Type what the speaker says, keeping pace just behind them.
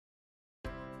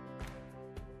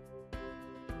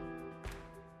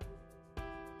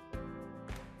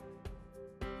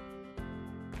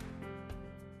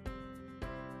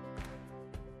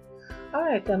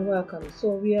Alright, and welcome. So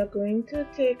we are going to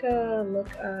take a look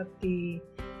at the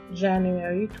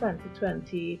January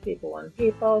 2020 paper 1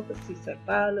 paper for CSEC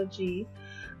Biology,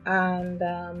 and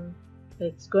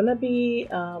it's going to be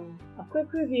a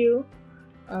quick review,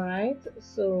 alright,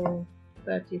 so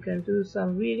that you can do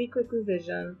some really quick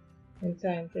revision in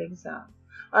time for exam.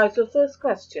 Alright, so first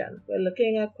question, we're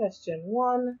looking at question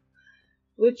 1.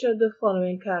 Which of the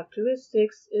following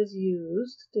characteristics is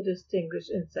used to distinguish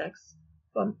insects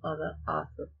from other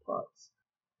arthropods?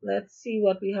 Let's see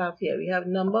what we have here. We have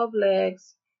number of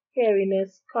legs,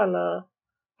 hairiness, color,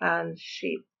 and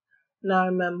shape. Now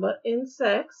remember,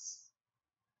 insects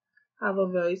have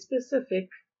a very specific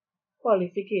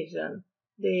qualification.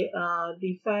 They are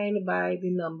defined by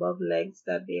the number of legs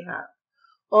that they have.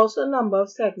 Also number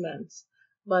of segments,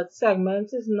 but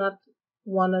segments is not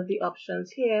one of the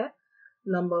options here.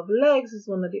 Number of legs is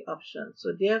one of the options.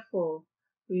 So therefore,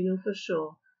 we know for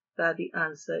sure that the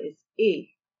answer is A.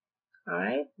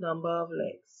 Alright, number of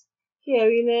legs.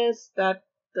 Hairiness, that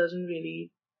doesn't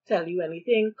really tell you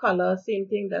anything. Color, same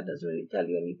thing, that doesn't really tell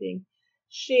you anything.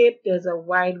 Shape, there's a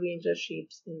wide range of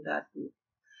shapes in that group.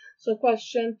 So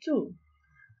question 2.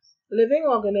 Living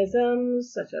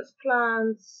organisms such as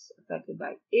plants affected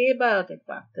by abiotic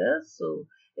factors. So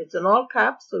it's in all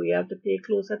caps, so we have to pay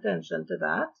close attention to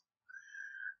that.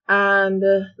 And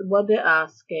what they're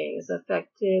asking is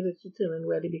affected to determine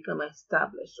where they become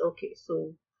established. Okay,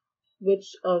 so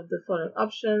which of the following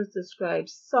options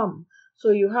describes some? So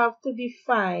you have to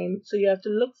define, so you have to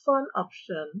look for an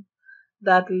option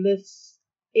that lists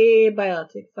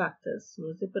abiotic factors. So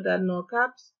let's put that in all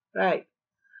caps. Right.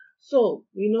 So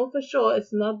we know for sure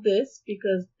it's not this,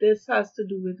 because this has to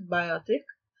do with biotic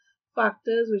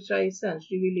factors, which are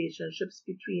essentially relationships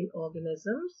between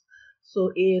organisms.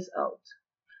 So A is out.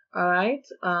 Alright,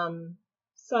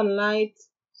 sunlight,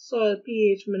 soil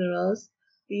pH, minerals,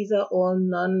 these are all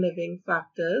non-living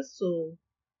factors, so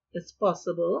it's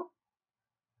possible.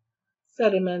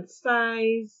 Sediment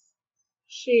size,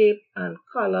 shape, and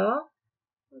color,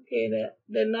 okay,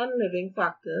 they're non-living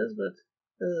factors, but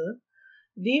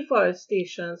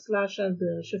deforestation, slash and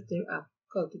burn, shifting up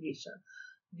cultivation.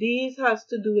 These has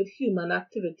to do with human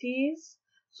activities,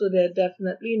 so they're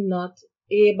definitely not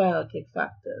abiotic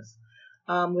factors.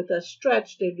 With a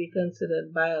stretch, they'd be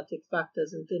considered biotic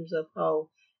factors in terms of how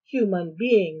human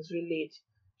beings relate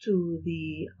to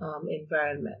the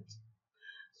environment.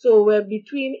 So we're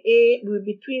between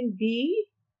B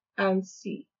and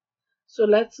C. So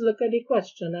let's look at the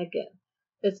question again.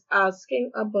 It's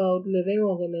asking about living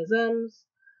organisms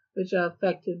which are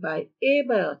affected by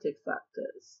abiotic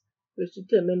factors, which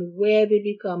determine where they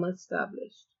become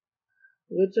established.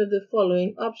 Which of the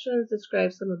following options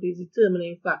describe some of these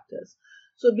determining factors?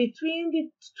 So between the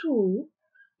two,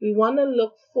 we want to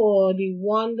look for the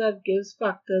one that gives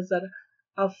factors that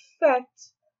affect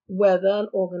whether an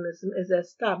organism is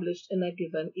established in a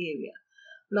given area.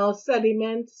 Now,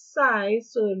 sediment size,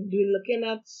 so we're looking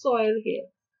at soil here,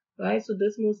 right? So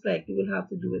this most likely will have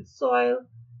to do with soil.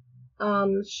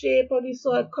 Shape of the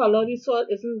soil, color of the soil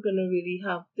isn't going to really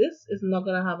have this, is not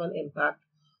going to have an impact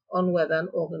on whether an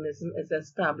organism is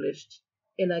established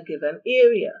in a given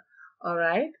area.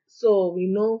 Alright, so we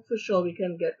know for sure we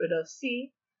can get rid of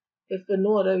C if for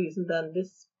no other reason than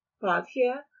this part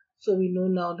here. So we know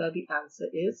now that the answer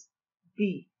is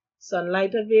B.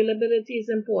 Sunlight availability is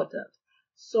important.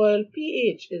 Soil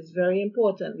pH is very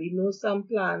important. We know some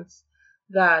plants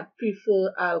that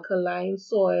prefer alkaline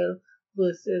soil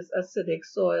versus acidic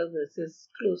soil versus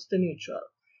close to neutral.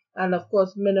 And of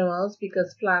course minerals,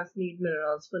 because plants need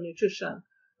minerals for nutrition,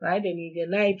 right? They need their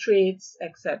nitrates,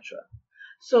 etc.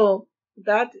 So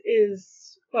that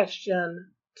is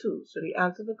question 2. So the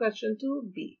answer for question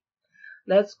 2, B.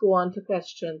 Let's go on to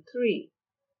question 3.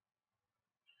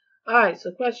 Alright,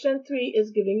 so question 3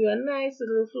 is giving you a nice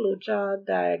little flowchart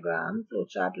diagram,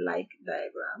 flowchart-like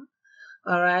diagram.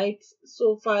 Alright,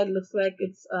 so far it looks like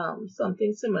it's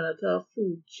something similar to a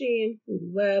food chain,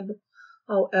 food web.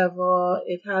 However,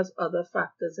 it has other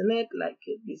factors in it, like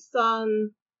the sun.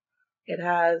 It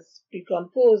has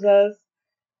decomposers,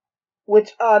 which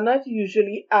are not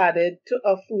usually added to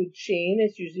a food chain.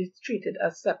 It's usually treated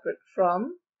as separate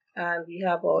from. And we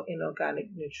have our inorganic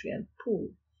nutrient pool.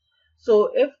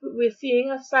 So if we're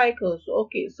seeing a cycle, so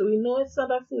okay, so we know it's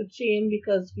not a food chain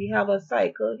because we have a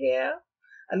cycle here.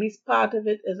 At least part of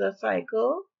it is a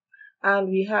cycle. And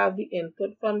we have the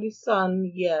input from the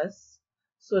sun, yes.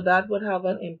 So that would have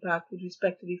an impact with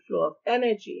respect to the flow of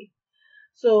energy.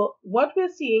 So what we're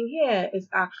seeing here is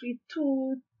actually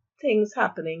two things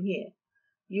happening here.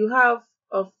 You have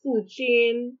a food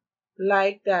chain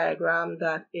like diagram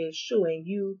that is showing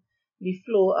you the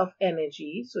flow of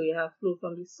energy. So you have flow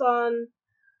from the sun,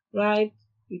 right?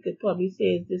 We could probably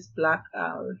say it's this black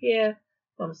arrow here,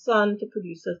 from sun to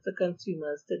producers to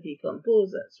consumers to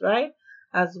decomposers, right?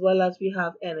 As well as we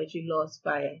have energy loss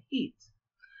via heat.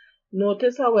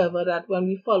 Notice, however, that when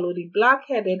we follow the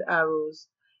black-headed arrows,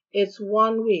 it's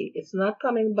one way. It's not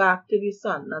coming back to the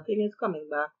sun. Nothing is coming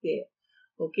back there.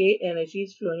 Okay, energy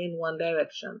is flowing in one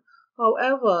direction.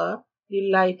 However,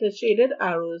 the lighter shaded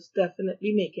arrows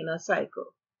definitely making a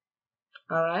cycle.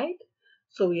 All right,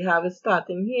 so we have it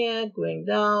starting here, going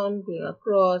down, going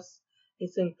across.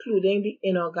 It's including the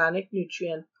inorganic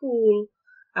nutrient pool,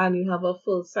 and you have a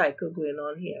full cycle going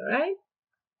on here, right?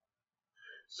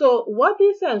 So what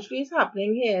essentially is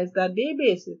happening here is that they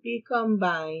basically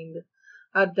combined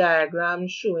a diagram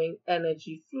showing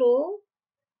energy flow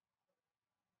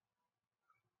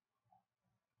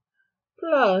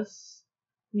plus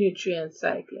nutrient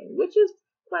cycling, which is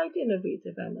quite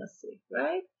innovative, I must say,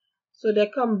 right? So they're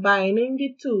combining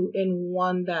the two in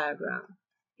one diagram,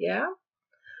 yeah?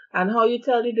 And how you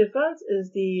tell the difference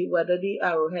is whether the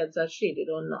arrowheads are shaded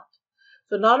or not.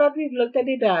 So now that we've looked at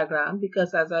the diagram,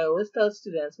 because as I always tell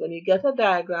students, when you get a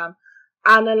diagram,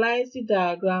 analyze the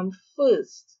diagram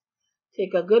first.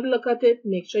 Take a good look at it,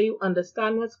 make sure you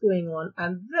understand what's going on,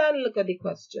 and then look at the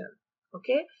question.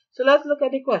 Okay, so let's look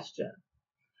at the question.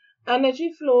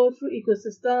 Energy flow through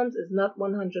ecosystems is not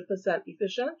 100%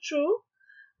 efficient. True.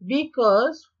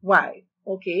 Because why?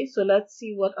 Okay, so let's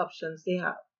see what options they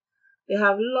have. They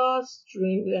have lost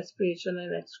during respiration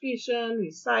and excretion,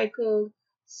 recycled,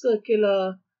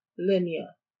 circular, linear.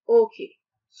 Okay,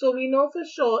 so we know for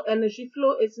sure energy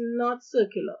flow is not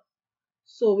circular.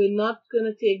 So we're not going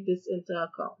to take this into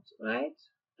account, right?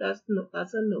 That's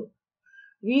a no.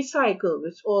 Recycle,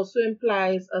 which also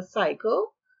implies a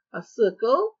cycle, a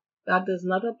circle, that does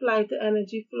not apply to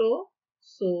energy flow.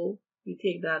 So we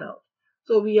take that out.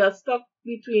 So we are stuck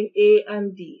between A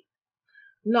and D.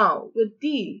 Now with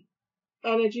D,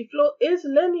 energy flow is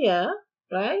linear,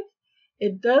 right?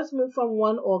 It does move from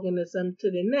one organism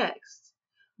to the next.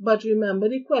 But remember,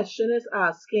 the question is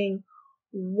asking,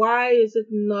 why is it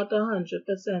not 100%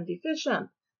 efficient?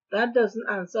 That doesn't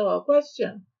answer our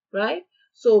question, right?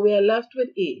 So we are left with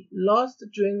A, lost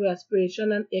during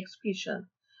respiration and excretion.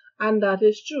 And that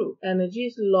is true. Energy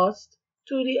is lost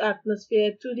to the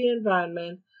atmosphere, to the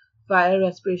environment, via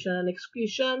respiration and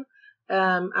excretion,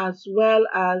 as well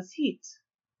as heat.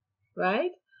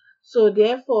 Right? So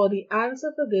therefore, the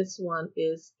answer for this one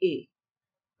is A,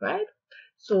 right?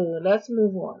 So let's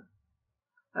move on.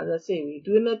 As I say, we're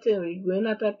doing it, we're going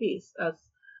at a pace,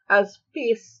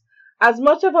 as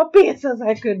much of a pace as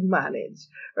I could manage,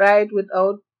 right?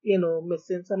 Without,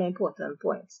 missing some important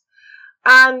points.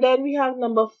 And then we have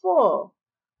number 4.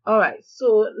 All right,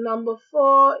 so number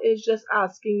 4 is just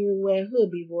asking you where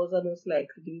herbivores are most likely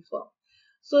to be found.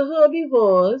 So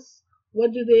herbivores,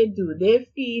 what do? They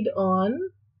feed on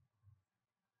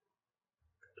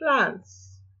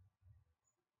plants,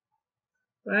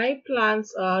 right?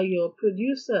 Plants are your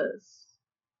producers,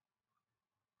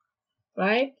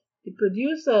 right? The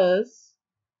producers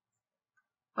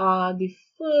are the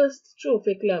first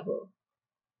trophic level,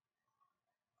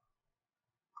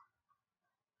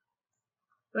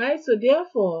 right? So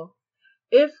therefore,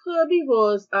 if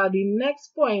herbivores are the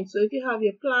next point, so if you have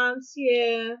your plants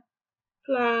here,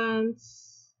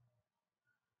 plants,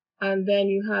 and then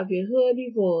you have your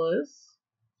herbivores,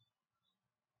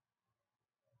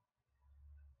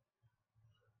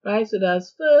 right? So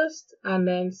that's first and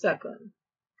then second,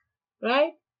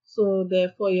 right? So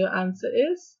therefore your answer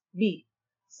is B,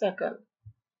 second.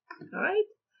 All right.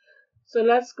 So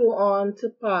let's go on to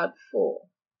part 4.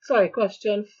 Sorry,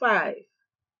 question 5.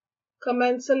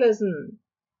 Commensalism,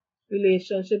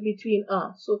 relationship between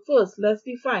us. So first, let's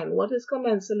define what is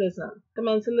commensalism.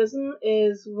 Commensalism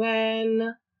is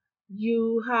when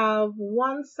you have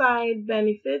one side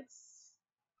benefits,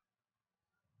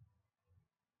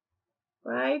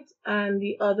 right, and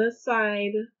the other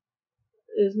side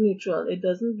is neutral. It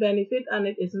doesn't benefit and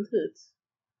it isn't hurt.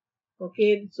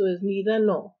 Okay, so it's neither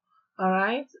nor. All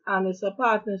right, and it's a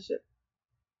partnership,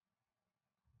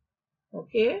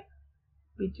 okay,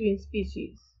 between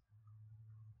species.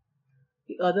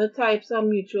 The other types are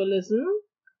mutualism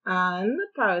and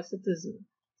parasitism.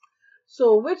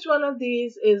 So which one of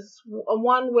these is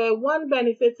one where one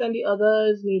benefits and the other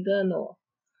is neither nor?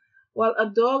 Well, a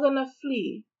dog and a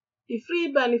flea. The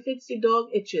flea benefits, the dog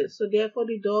itches, so therefore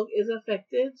the dog is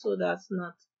affected. So that's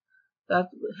not that.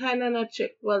 Hen and a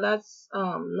chick. Well, that's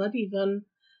not even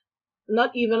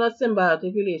a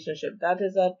symbiotic relationship. That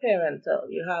is a parental.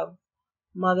 You have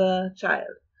mother child.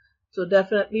 So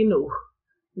definitely no.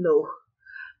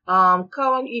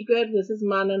 Cow and egret versus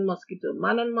man and mosquito.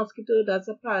 Man and mosquito, that's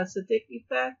a parasitic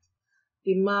effect.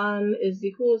 The man is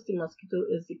the host, the mosquito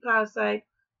is the parasite.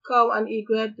 Cow and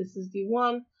egret, this is the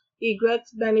one.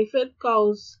 Egrets benefit,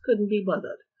 cows couldn't be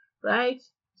bothered, right?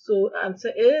 So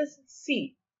answer is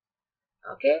C.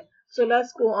 Okay, so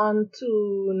let's go on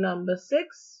to number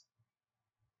 6.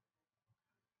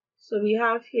 So we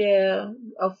have here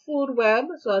a food web.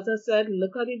 So as I said,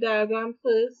 look at the diagram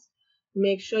first.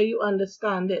 Make sure you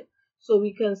understand it. So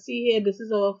we can see here, this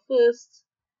is our first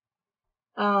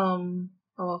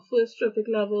trophic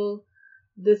level.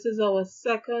 This is our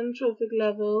second trophic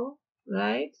level,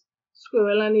 right?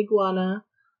 Squirrel and iguana.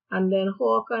 And then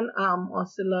hawk and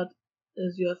ocelot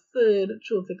is your third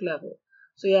trophic level.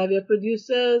 So you have your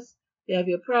producers, you have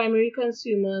your primary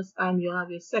consumers, and you have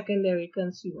your secondary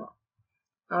consumer.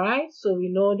 Alright, so we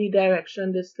know the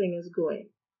direction this thing is going.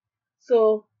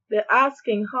 So they're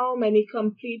asking how many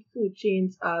complete food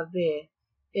chains are there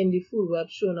in the food web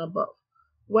shown above.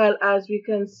 Well, as we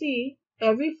can see,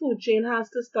 every food chain has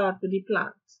to start with the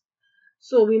plant.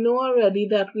 So we know already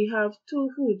that we have 2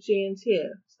 food chains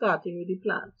here, starting with the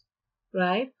plant,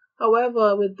 right?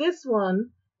 However, with this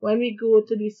one, when we go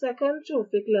to the second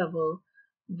trophic level,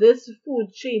 these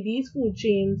food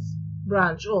chains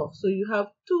branch off. So you have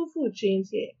 2 food chains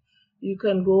here. You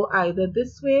can go either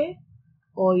this way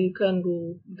or you can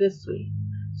go this way.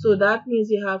 So that means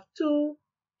you have 2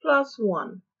 plus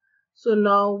 1. So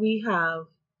now we have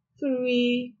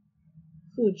 3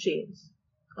 food chains.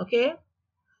 Okay?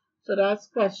 So that's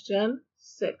question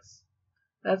 6.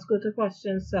 Let's go to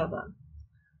question 7.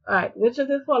 Alright, which of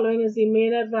the following is the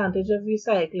main advantage of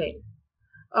recycling?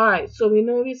 Alright, so we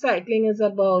know recycling is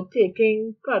about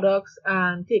taking products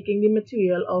and taking the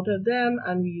material out of them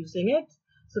and reusing it.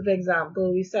 So for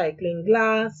example, recycling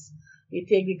glass. You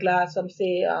take the glass from,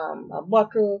 say, a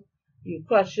bottle, you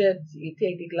crush it, you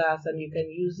take the glass and you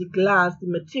can use the glass, the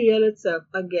material itself,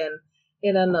 again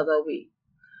in another way.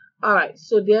 Alright,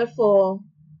 so therefore,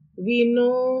 we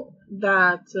know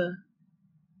that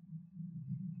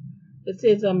it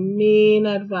says a main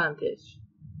advantage,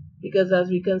 because as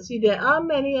we can see, there are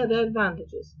many other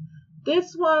advantages.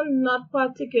 This one not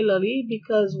particularly,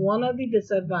 because one of the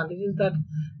disadvantages is that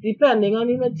depending on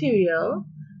the material,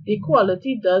 the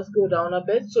quality does go down a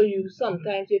bit, so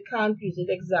sometimes you can't use it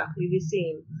exactly the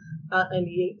same in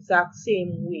the exact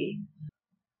same way.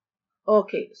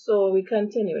 Okay, so we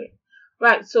continue it.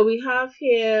 Right, so we have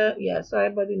here, yeah, sorry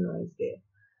about the noise there.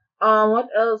 What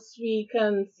else we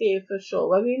can say for sure?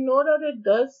 Well, we know that it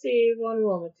does save on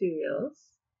raw materials.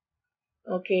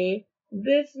 Okay,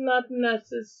 this not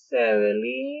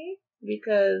necessarily,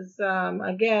 because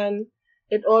again,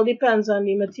 it all depends on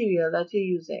the material that you're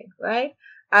using, right?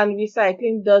 And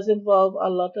recycling does involve a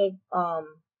lot of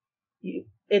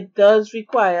it does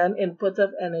require an input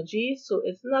of energy, so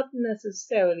it's not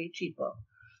necessarily cheaper.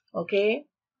 Okay,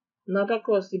 not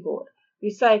across the board.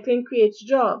 Recycling creates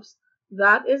jobs.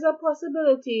 That is a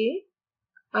possibility.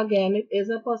 Again, it is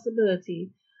a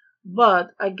possibility. But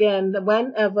again,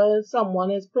 whenever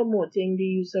someone is promoting the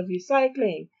use of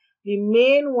recycling, the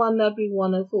main one that we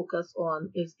want to focus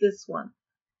on is this one,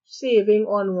 saving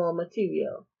on raw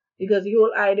material. Because the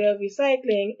whole idea of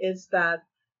recycling is that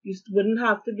you wouldn't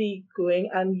have to be going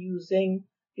and using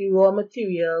the raw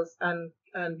materials and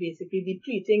basically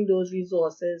depleting those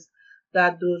resources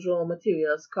that those raw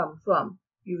materials come from.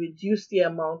 You reduce the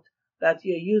amount that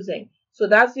you're using. So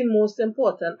that's the most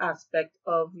important aspect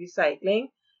of recycling.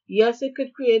 Yes, it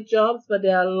could create jobs, but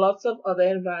there are lots of other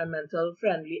environmental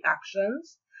friendly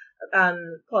actions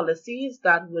and policies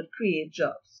that would create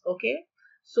jobs. Okay,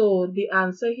 so the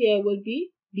answer here would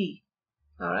be B.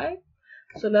 All right,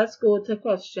 so let's go to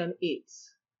question 8.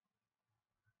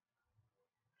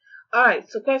 All right,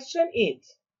 so question 8.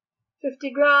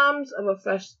 50 grams of a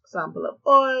fresh sample of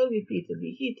oil,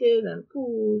 repeatedly heated and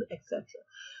cooled, etc.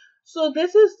 So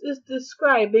this is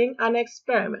describing an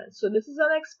experiment. So this is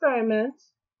an experiment.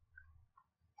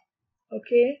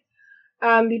 Okay,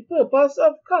 and the purpose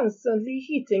of constantly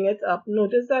heating it up,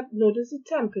 notice the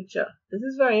temperature. This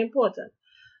is very important,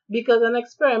 because an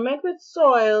experiment with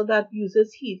soil that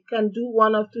uses heat can do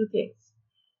one of 2 things.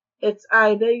 It's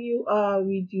either you are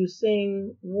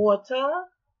reducing water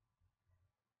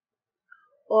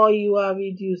or you are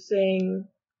reducing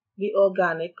the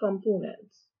organic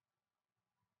components.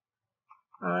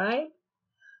 Alright,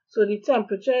 so the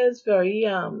temperature is very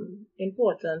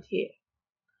important here.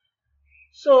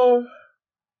 So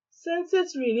since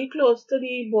it's really close to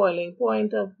the boiling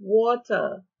point of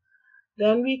water,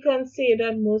 then we can say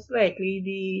that most likely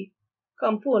the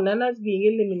component that's being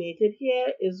eliminated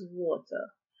here is water.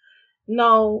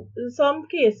 Now, in some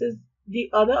cases, the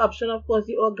other option, of course,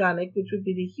 the organic, which would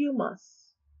be the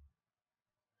humus.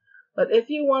 But if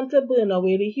you want to burn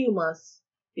away the humus,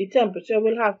 the temperature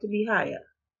will have to be higher.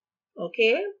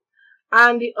 Okay?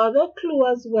 And the other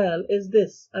clue as well is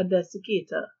this, a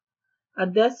desiccator. A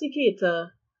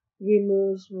desiccator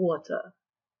removes water.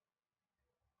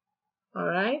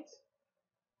 Alright?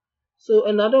 So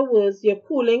in other words, you're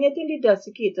cooling it in the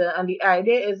desiccator, and the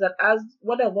idea is that as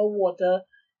whatever water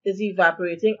is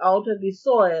evaporating out of the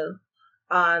soil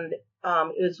and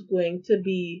is going to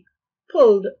be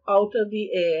pulled out of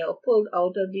the air or pulled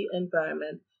out of the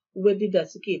environment with the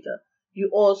desiccator. You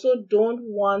also don't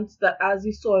want that as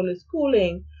the soil is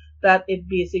cooling that it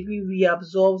basically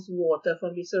reabsorbs water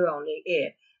from the surrounding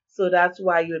air. So that's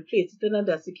why you would place it in a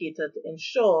desiccator to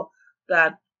ensure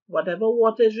that whatever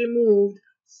water is removed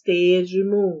stays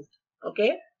removed.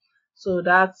 Okay? So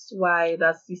that's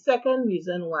the second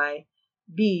reason why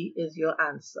B is your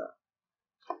answer.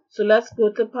 So let's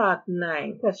go to part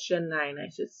 9, question 9 I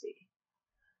should say.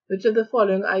 Which of the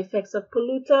following are effects of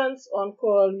pollutants on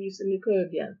coral reefs in the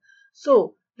Caribbean?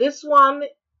 So this one,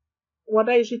 what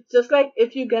I usually, just like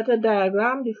if you get a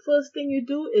diagram, the first thing you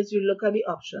do is you look at the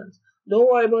options. Don't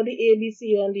worry about the A, B,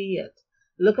 C, and D yet.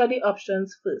 Look at the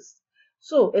options first.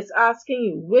 So it's asking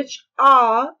you which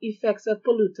are effects of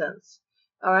pollutants.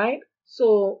 Alright,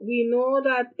 so we know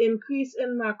that increase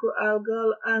in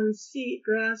macroalgal and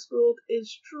seagrass growth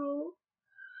is true.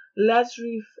 Less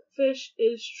reef fish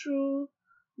is true.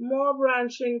 More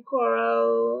branching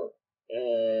coral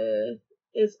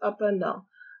is up and down.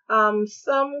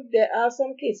 There are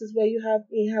some cases where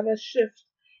we have a shift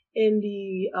in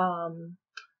the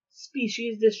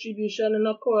species distribution in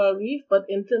a coral reef, but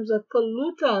in terms of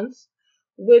pollutants,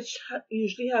 which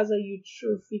usually has a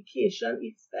eutrophication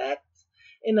effect.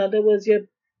 In other words, you're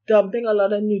dumping a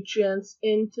lot of nutrients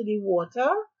into the water.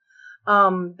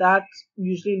 That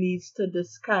usually leads to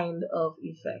this kind of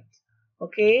effect.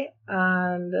 Okay,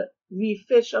 and reef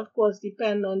fish, of course,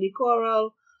 depend on the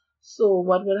coral. So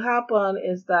what will happen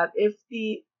is that if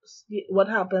what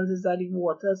happens is that the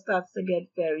water starts to get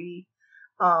very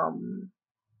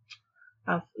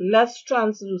less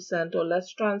translucent or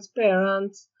less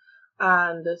transparent,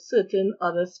 and certain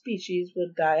other species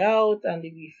would die out, and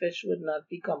the reef fish would not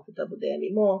be comfortable there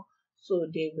anymore, so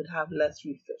they would have less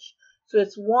reef fish. So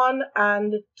it's 1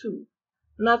 and 2,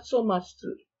 not so much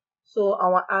 3. So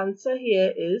our answer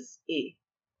here is A.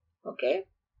 Okay?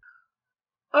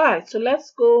 Alright, so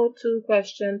let's go to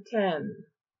question 10.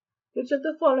 Which of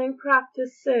the following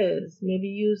practices may be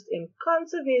used in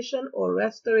conservation or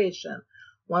restoration?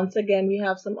 Once again, we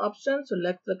have some options, so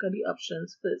let's look at the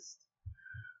options first.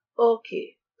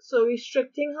 Okay, so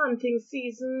restricting hunting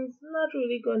seasons, not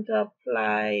really going to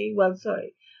apply. Well,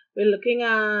 sorry, we're looking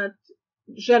at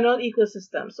general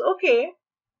ecosystems. Okay,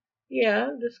 yeah,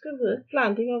 this could work.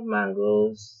 Planting of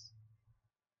mangroves,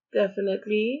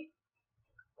 definitely.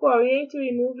 Quarrying to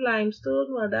remove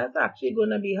limestone, well, that's actually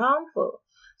going to be harmful.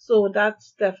 So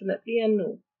that's definitely a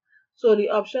no. So the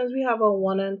options we have are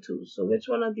 1 and 2. So which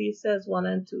one of these says 1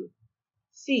 and 2?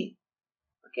 C.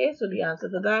 Okay, so the answer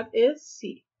to that is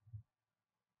C.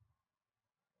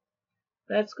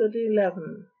 Let's go to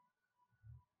 11.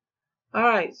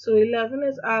 Alright, so 11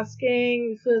 is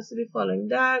asking first to the following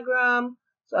diagram.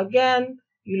 So again,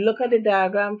 you look at the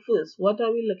diagram first. What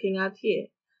are we looking at here?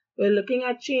 We're looking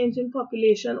at change in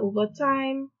population over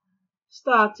time,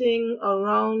 starting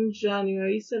around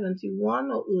January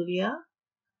 71 or earlier,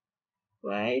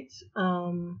 right?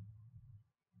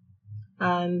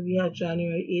 And we have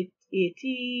January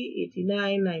 80,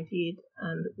 89, 98,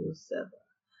 and 07.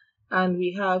 And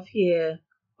we have here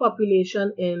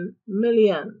population in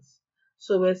millions.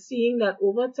 So we're seeing that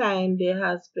over time there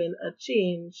has been a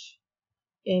change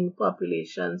in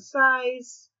population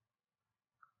size,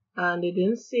 and they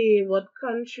didn't say what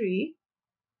country.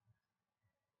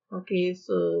 Okay,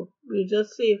 so we'll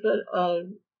just say for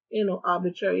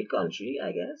arbitrary country,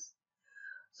 I guess.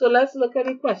 So let's look at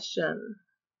the question.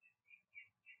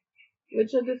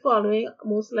 Which of the following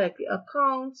most likely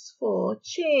accounts for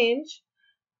change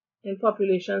in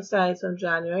population size from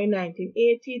January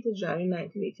 1980 to January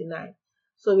 1989?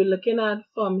 So we're looking at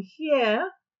from here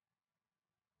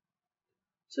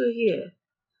to here.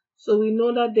 So we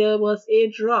know that there was a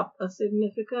drop, a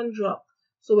significant drop.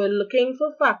 So we're looking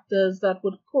for factors that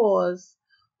would cause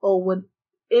or would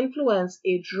influence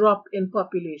a drop in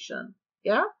population.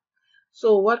 Yeah?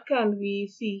 So what can we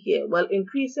see here? Well,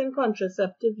 increasing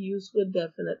contraceptive use would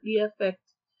definitely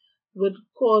would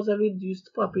cause a reduced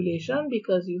population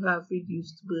because you have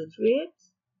reduced birth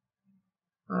rates.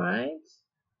 Alright.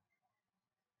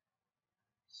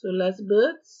 So less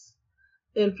births.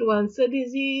 Influenza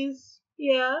disease.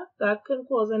 Yeah, that can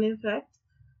cause an effect,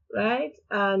 right?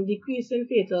 And decrease in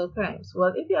fatal crimes.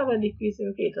 Well, if you have a decrease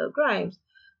in fatal crimes,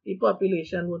 the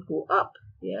population would go up.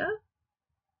 Yeah.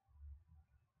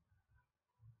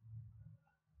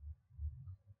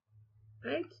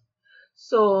 Right?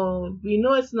 So we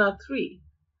know it's not 3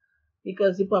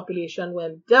 because the population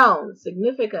went down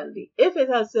significantly. If it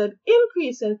has said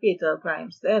increase in fatal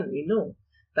crimes, then we know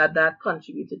that that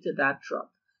contributed to that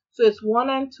drop. So it's 1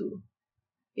 and 2.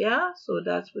 Yeah, so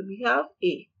that's what we have,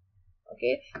 A.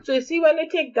 Okay, so you see when you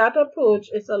take that approach,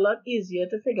 it's a lot easier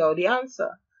to figure out the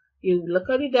answer. You look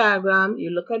at the diagram, you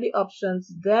look at the options,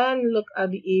 then look at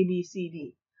the A, B, C,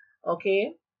 D.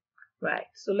 Okay, right,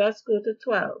 so let's go to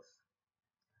 12.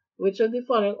 Which of the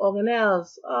following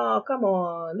organelles? Oh, come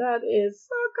on, that is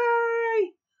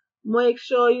okay. Make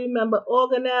sure you remember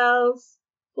organelles,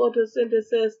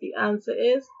 photosynthesis. The answer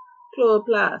is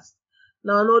chloroplast.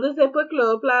 Now notice they put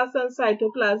chloroplast and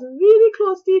cytoplasm really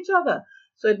close to each other.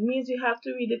 So it means you have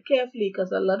to read it carefully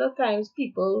because a lot of times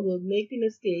people will make the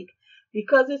mistake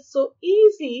because it's so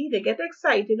easy. They get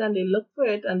excited and they look for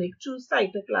it and they choose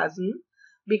cytoplasm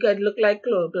because it looks like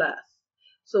chloroplast.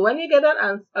 So when you get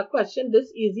a question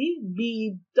this easy,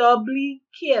 be doubly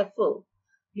careful.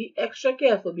 Be extra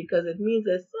careful because it means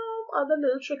there's some other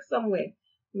little trick somewhere.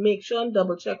 Make sure and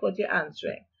double check what you're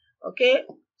answering. Okay,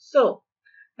 so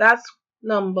that's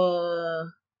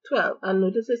number 12. And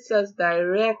notice it says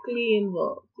directly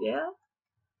involved. Yeah,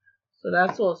 so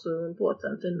that's also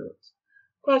important to note.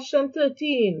 Question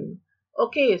 13.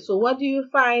 Okay, so what do you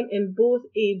find in both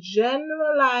a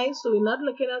generalized, so we're not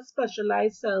looking at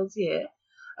specialized cells here,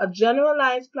 a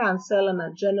generalized plant cell and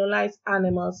a generalized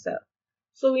animal cell.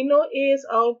 So we know A is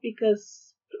out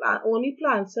because only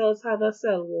plant cells have a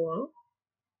cell wall.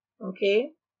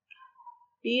 Okay.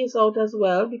 B is out as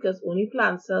well because only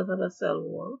plant cells have a cell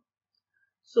wall.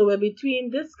 So we're between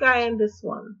this guy and this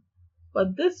one.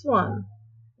 But this one,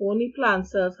 only plant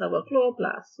cells have a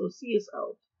chloroplast, so C is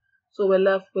out. So we're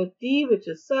left with D, which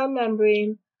is cell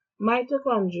membrane,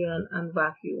 mitochondrion, and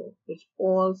vacuole, which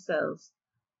all cells,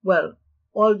 well,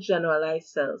 all generalized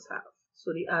cells have.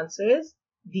 So the answer is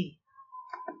D.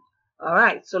 All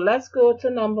right, so let's go to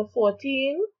number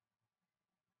 14.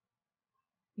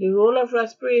 The role of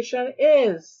respiration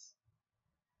is,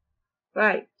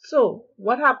 right, so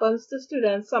what happens to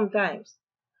students sometimes?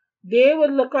 They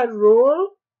will look at role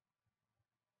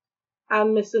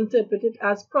and misinterpret it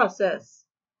as process.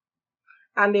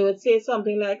 And they would say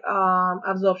something like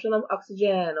absorption of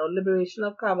oxygen or liberation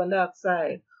of carbon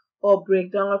dioxide or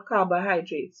breakdown of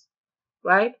carbohydrates,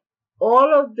 right?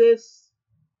 All of this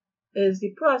is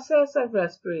the process of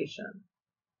respiration,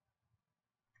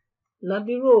 not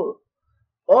the role.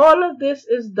 All of this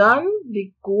is done.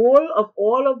 The goal of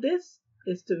all of this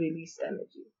is to release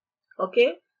energy.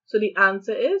 Okay, so the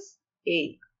answer is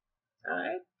A. All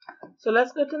right, so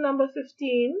let's go to number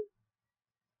 15.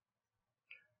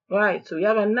 Right, so we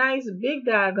have a nice big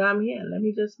diagram here. Let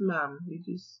me just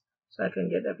reduce so I can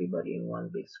get everybody in one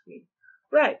big screen.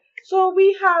 Right, so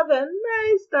we have a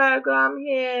nice diagram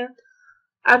here.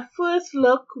 At first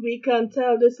look, we can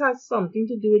tell this has something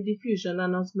to do with diffusion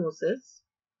and osmosis.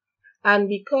 And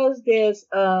because there's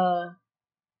a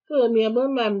permeable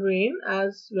membrane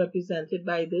as represented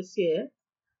by this here,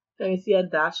 let me see a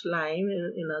dashed line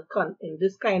in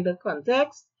this kind of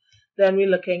context, then we're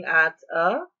looking at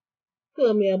a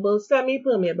permeable,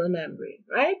 semi-permeable membrane,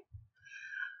 right?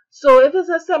 So if it's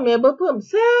a semi-permeable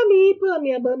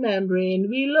membrane,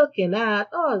 we're looking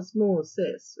at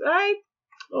osmosis, right?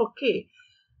 Okay,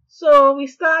 so we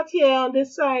start here on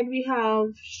this side, we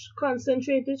have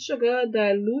concentrated sugar,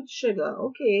 dilute sugar,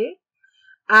 okay?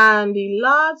 And the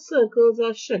large circles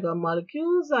are sugar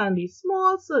molecules and the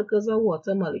small circles are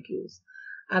water molecules.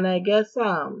 And I guess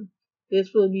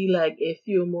this will be like a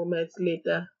few moments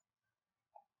later.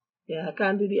 Yeah, I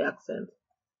can't do the accent.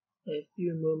 A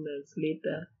few moments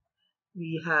later,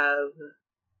 we have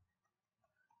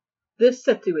this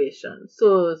situation.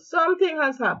 So something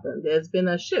has happened. There's been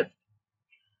a shift.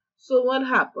 So what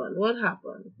happened? What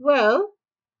happened? Well,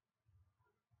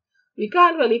 we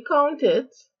can't really count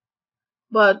it,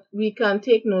 but we can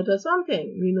take note of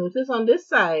something. We notice on this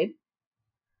side,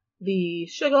 the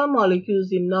sugar molecules,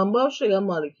 the number of sugar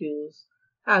molecules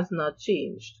has not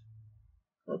changed.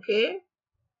 Okay?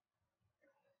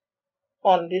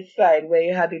 On this side where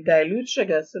you had the dilute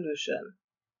sugar solution.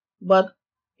 But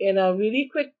in a really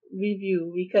quick review,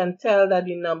 we can tell that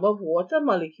the number of water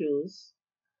molecules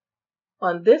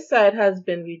on this side has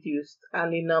been reduced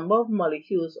and the number of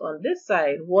molecules on this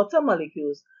side, water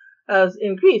molecules, has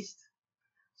increased.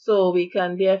 So we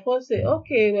can therefore say,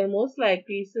 okay, well, most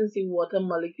likely since the water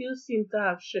molecules seem to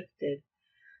have shifted,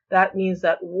 That means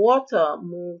that water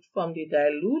moved from the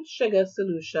dilute sugar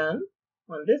solution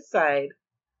on this side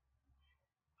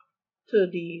to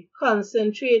the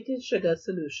concentrated sugar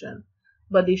solution,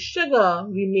 but the sugar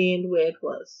remained where it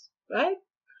was, right?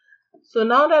 So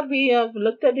now that we have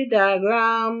looked at the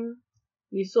diagram,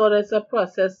 we saw that a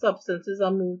process substances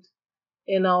are moved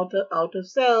in out of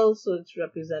cells, so it's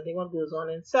representing what goes on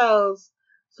in cells.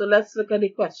 So let's look at the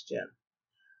question,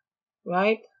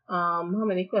 right? How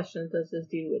many questions does this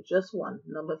deal with? Just one,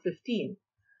 number 15.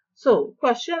 So,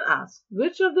 question asks,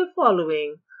 which of the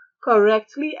following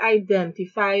correctly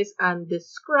identifies and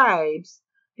describes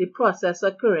the process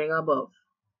occurring above?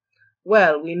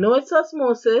 Well, we know it's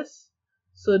osmosis,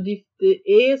 so the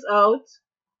A is out,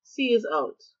 C is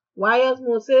out. Why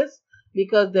osmosis?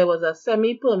 Because there was a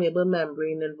semi-permeable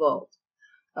membrane involved.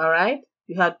 Alright?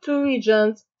 You had two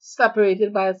regions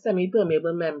separated by a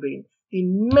semi-permeable membrane. The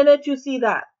minute you see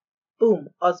that, boom,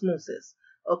 osmosis.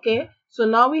 Okay? So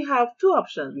now we have two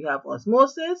options. We have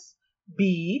osmosis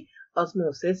B,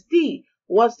 osmosis D.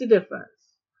 What's the difference?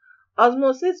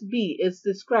 Osmosis B is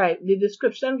described, the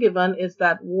description given is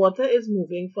that water is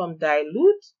moving from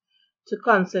dilute to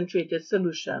concentrated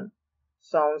solution.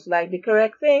 Sounds like the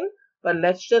correct thing, but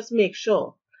let's just make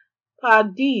sure.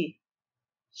 Part D,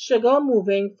 sugar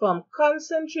moving from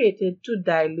concentrated to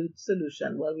dilute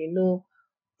solution. Well, we know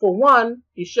for one,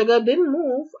 the sugar didn't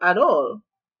move at all,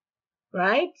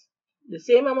 right? The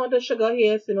same amount of sugar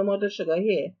here, same amount of sugar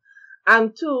here.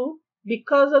 And two,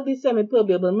 because of the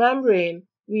semi-permeable membrane,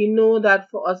 we know that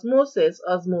for osmosis,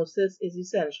 osmosis is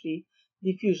essentially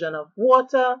diffusion of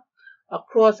water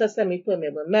across a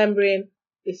semi-permeable membrane.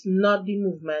 It's not the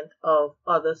movement of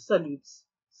other solutes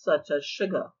such as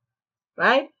sugar,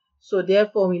 right? So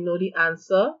therefore, we know the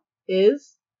answer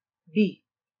is B.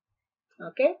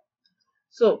 Okay?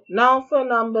 So now for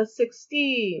number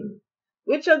 16.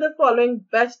 Which of the following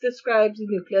best describes the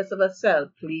nucleus of a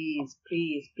cell? Please,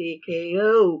 please pay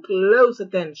close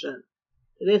attention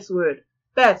to this word,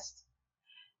 best.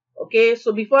 Okay,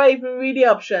 so before I even read the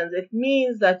options, it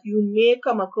means that you may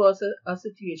come across a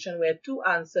situation where two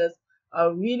answers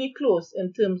are really close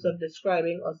in terms of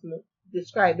describing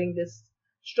this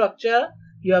structure.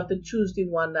 You have to choose the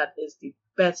one that is the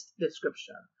best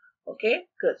description. Okay,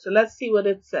 good. So let's see what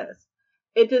it says.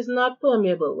 It is not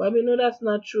permeable. Well, we know that's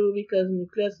not true because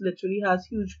nucleus literally has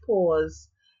huge pores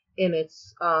in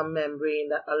its membrane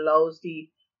that allows the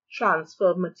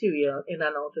transfer of material in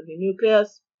and out of the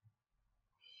nucleus.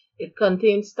 It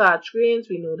contains starch grains.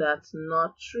 We know that's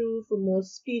not true for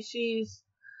most species.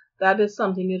 That is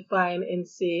something you'd find in,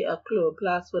 say, a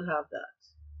chloroplast would have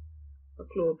that. A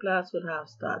chloroplast would have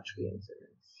starch grains in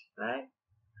it, right?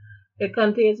 It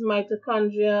contains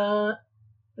mitochondria.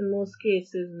 In most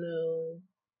cases, no.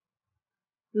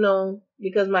 No,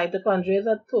 because mitochondria is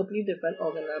a totally different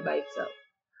organelle by itself.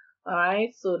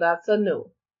 Alright, so that's a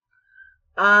no.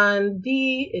 And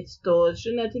D, it stores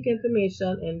genetic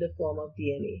information in the form of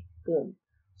DNA. Boom.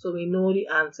 So we know the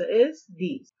answer is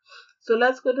D. So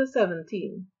let's go to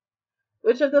 17.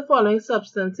 Which of the following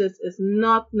substances is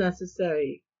not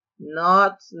necessary?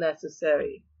 Not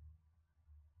necessary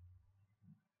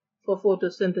for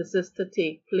photosynthesis to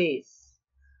take place.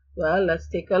 Well, let's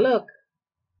take a look.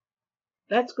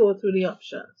 Let's go through the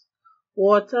options.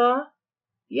 Water,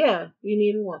 yeah, we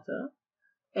need water.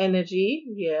 Energy,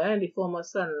 yeah, in the form of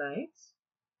sunlight.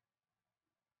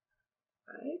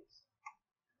 Right?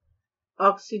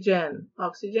 Oxygen.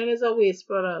 Oxygen is a waste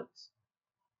product.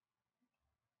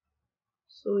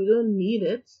 So we don't need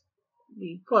it.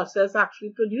 The process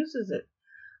actually produces it.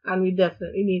 And we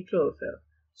definitely need chlorophyll.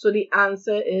 So the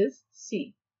answer is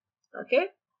C. Okay?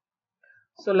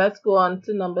 So let's go on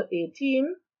to number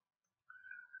 18.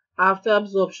 After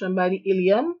absorption by the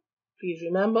ileum, please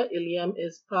remember ileum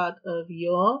is part of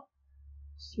your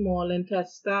small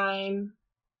intestine.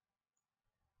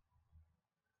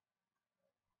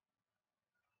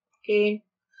 Okay.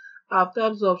 After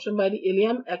absorption by the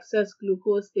ileum, excess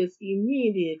glucose is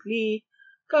immediately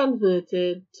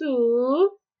converted to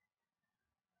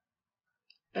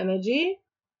energy.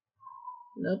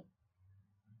 Nope.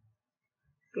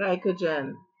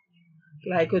 Glycogen.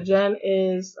 Glycogen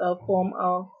is a form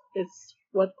of, it's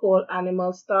what's called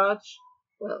animal starch.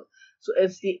 Well, so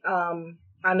it's the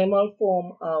animal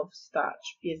form of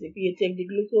starch. Basically, you take the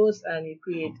glucose and you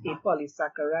create a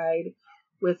polysaccharide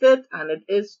with it, and it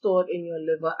is stored in your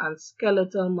liver and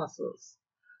skeletal muscles.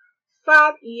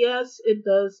 Fat, yes, it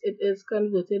does. It is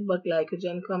converted, but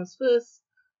glycogen comes first.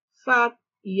 Fat,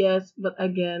 yes, but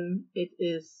again, it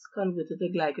is converted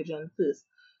to glycogen first.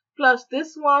 Plus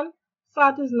this one,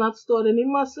 fat is not stored in the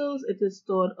muscles, it is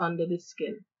stored under the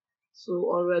skin. So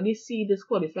already C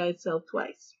disqualifies itself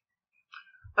twice.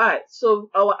 Alright, so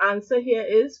our answer here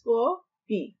is for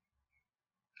B.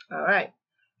 Alright,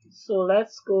 so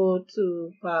let's go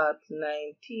to part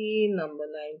 19, number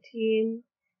 19.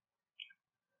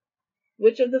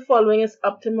 Which of the following is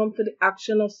optimum for the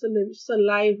action of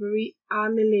salivary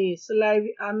amylase?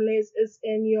 Salivary amylase is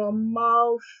in your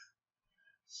mouth.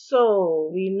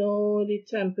 So we know the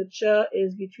temperature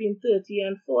is between 30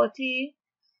 and 40.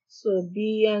 So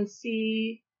B and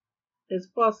C is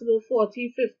possible.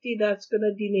 40, 50, that's going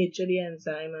to denature the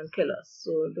enzyme and kill us.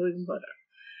 So don't even bother.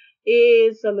 A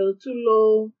is a little too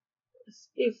low.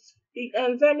 It's the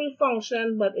enzyme will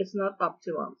function, but it's not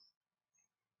optimum.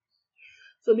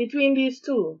 So between these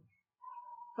two,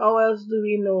 how else do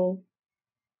we know?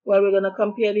 Well, we're going to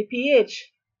compare the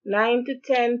pH. 9 to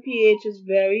 10 pH is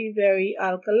very, very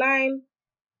alkaline.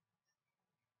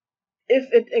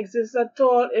 If it exists at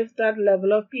all, if that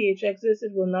level of pH exists,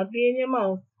 it will not be in your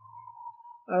mouth.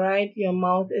 Alright, your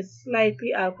mouth is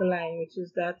slightly alkaline, which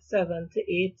is that 7 to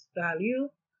 8 value.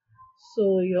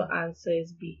 So your answer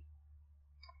is B.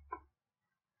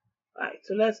 Alright,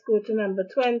 so let's go to number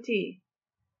 20.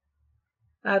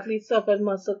 Athlete suffered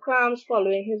muscle cramps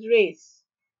following his race.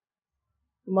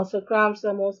 Muscle cramps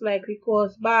are most likely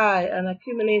caused by an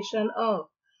accumulation of.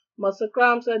 Muscle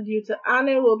cramps are due to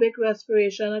anaerobic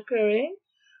respiration occurring,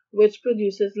 which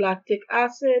produces lactic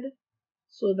acid.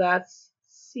 So that's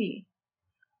C.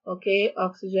 Okay,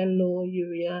 oxygen, no.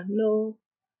 Urea, no.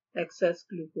 Excess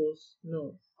glucose,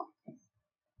 no.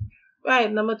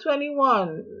 Right, number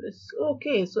 21.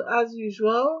 Okay, so as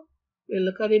usual, we'll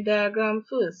look at the diagram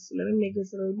first. Let me make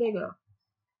this a little bigger.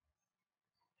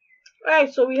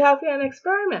 Right, so we have here an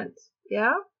experiment,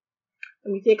 yeah?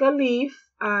 And we take a leaf,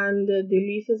 and the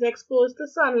leaf is exposed to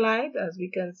sunlight, as we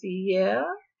can see here,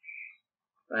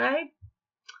 right?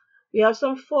 We have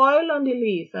some foil on the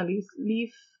leaf, and this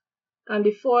leaf and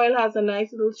the foil has a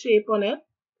nice little shape on it.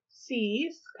 See,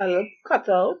 a little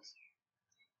cutout.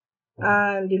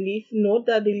 And the leaf, note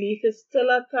that the leaf is still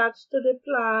attached to the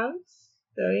plant.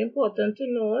 Very important to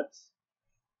note.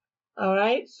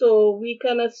 Alright, so we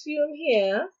can assume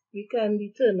here, we can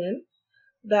determine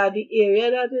that the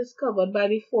area that is covered by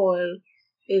the foil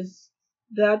is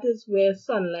where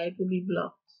sunlight will be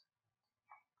blocked.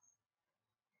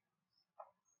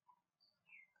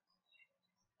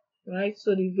 Right,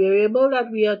 so the variable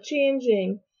that we are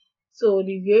changing, so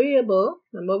the variable,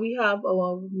 remember we have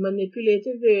our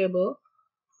manipulated variable.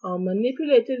 Our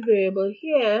manipulated variable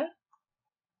here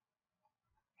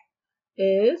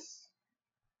is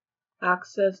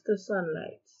access to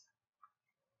sunlight.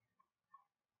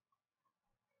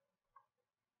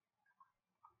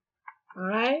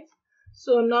 Alright,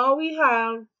 so now we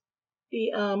have the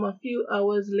a few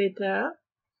hours later,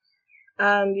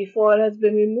 and the foil has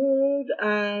been removed,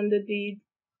 and the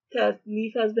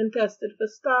leaf has been tested for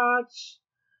starch.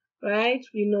 Right,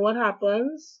 we know what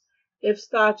happens if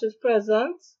starch is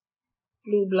present.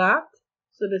 Blue, black.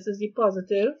 So this is the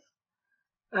positive,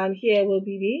 and here will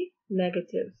be the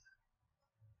negative.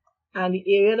 And the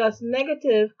area that's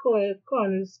negative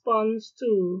corresponds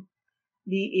to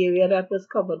the area that was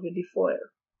covered with the foil.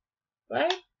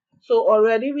 Right? So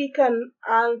already we can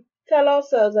tell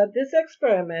ourselves that this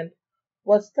experiment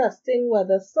was testing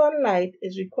whether sunlight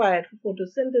is required for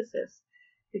photosynthesis.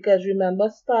 Because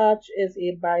remember, starch is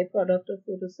a byproduct of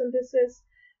photosynthesis.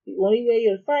 The only way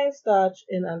you'll find starch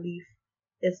in a leaf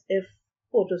is if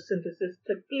photosynthesis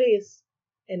took place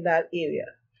in that area.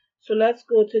 So let's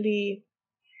go to the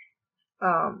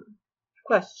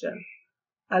question.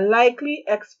 A likely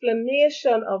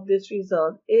explanation of this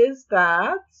result is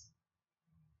that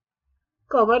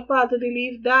covered part of the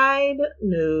leaf died?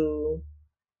 No.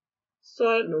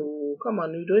 Soil? No. Come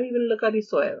on, you don't even look at the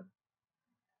soil.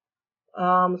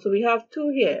 So we have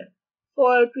two here.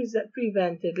 Foil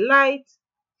prevented light.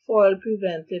 Foil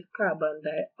prevented carbon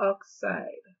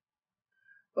dioxide.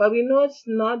 Well, we know it's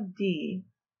not D.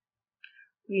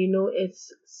 We know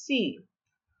it's C.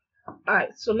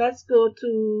 Alright, so let's go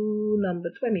to number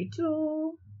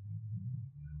 22.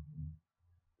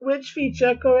 Which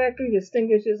feature correctly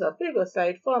distinguishes a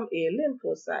phagocyte from a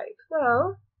lymphocyte?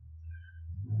 Well,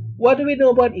 what do we know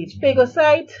about each?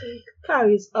 Phagocyte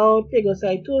carries out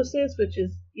phagocytosis, which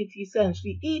is it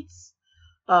essentially eats,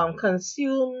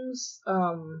 consumes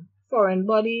foreign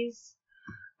bodies,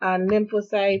 and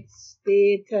lymphocytes,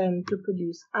 they tend to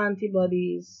produce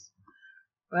antibodies,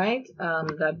 right,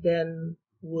 that then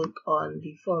work on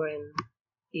the foreign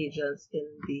agents in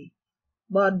the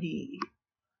body.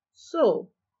 So,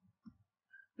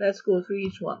 let's go through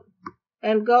each one.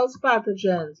 Engulfs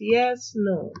pathogens, yes,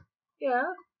 no. Yeah.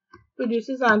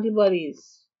 Produces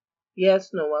antibodies, yes,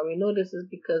 no. And we know this is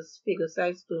because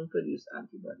phagocytes don't produce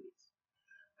antibodies.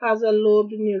 has a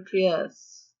lobed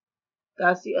nucleus.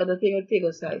 That's the other thing with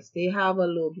phagocytes. They have a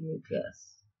lobed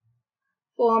nucleus.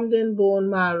 Formed in bone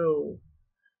marrow.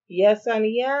 Yes and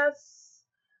yes.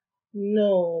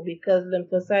 No, because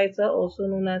lymphocytes are also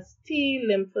known as T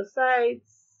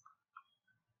lymphocytes.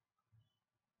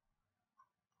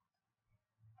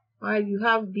 Right, you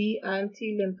have B and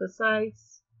T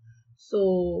lymphocytes.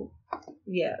 So,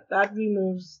 yeah, that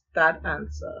removes that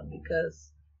answer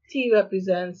because T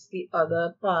represents the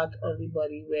other part of the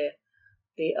body where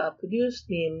they are produced,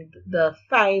 named the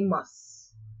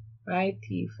thymus. Right,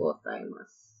 T for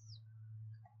thymus.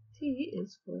 T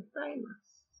is for thymus.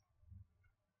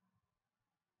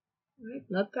 Right,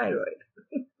 not thyroid.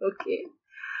 Okay.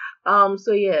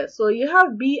 So yeah, so you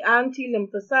have B and T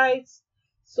lymphocytes.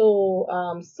 So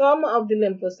some of the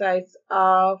lymphocytes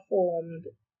are formed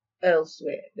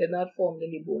elsewhere. They're not formed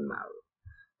in the bone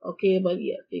marrow. Okay, but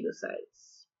yeah,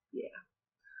 phagocytes. Yeah.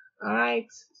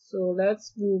 Alright, so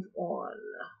let's move on.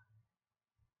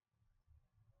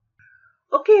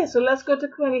 Okay, so let's go to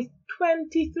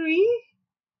 2023.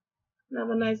 Have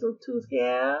a nice little tooth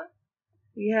here.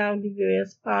 We have the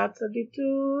various parts of the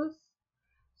tooth.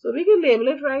 So we can label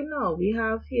it right now. We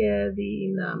have here the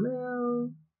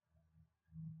enamel.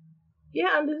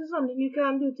 Yeah, and this is something you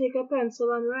can do. Take a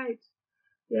pencil and write.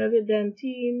 You have your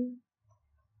dentine.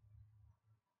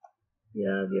 You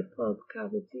have your pulp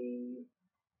cavity.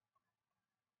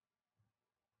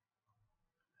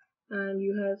 And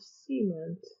you have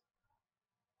cement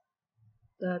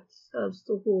that helps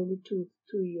to hold the tooth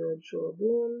to your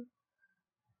jawbone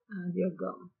and your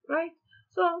gum, right?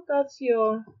 So that's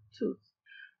your tooth.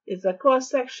 It's a cross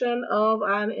section of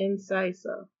an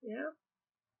incisor, yeah?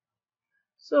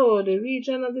 So the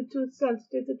region of the tooth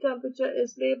sensitive to temperature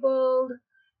is labeled,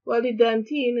 well, the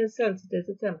dentine is sensitive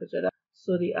to temperature.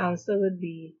 So the answer would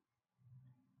be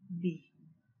B.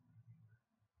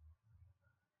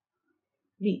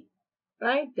 B,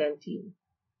 right? Dentine.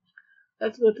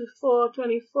 Let's go to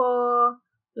 424.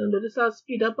 Notice I'll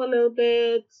speed up a little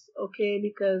bit, okay,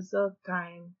 because of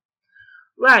time.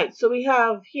 Right, so we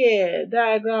have here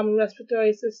diagram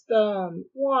respiratory system.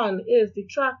 1 is the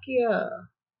trachea.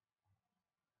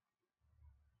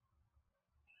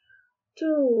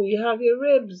 2, you have your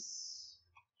ribs.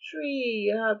 3,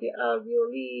 you have your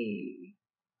alveoli.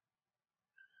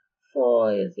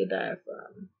 4 is the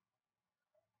diaphragm.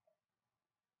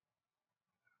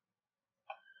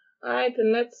 Alright,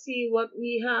 and let's see what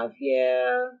we have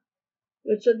here.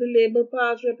 Which of the label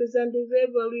parts represent the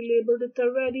rib? Well, we labeled it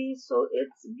already, so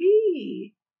it's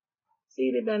B.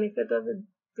 See the benefit of it,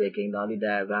 breaking down the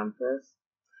diagram first?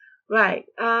 Right,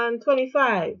 and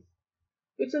 25.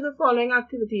 Which of the following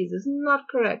activities is not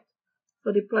correct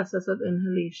for the process of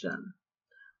inhalation?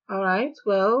 Alright,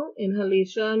 well,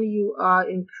 inhalation, you are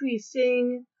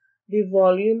increasing the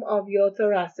volume of your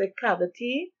thoracic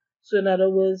cavity. So in other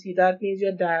words, that means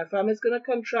your diaphragm is going to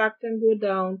contract and go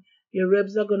down. Your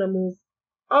ribs are going to move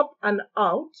up and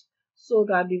out so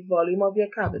that the volume of your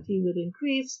cavity will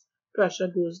increase. Pressure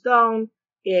goes down.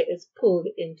 Air is pulled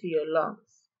into your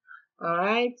lungs.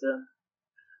 Alright?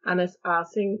 And it's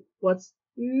asking what's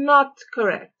not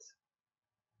correct.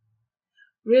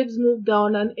 Ribs move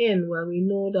down and in. Well, we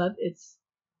know that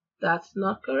that's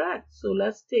not correct. So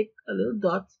let's take a little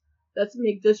dot. Let's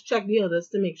just check the others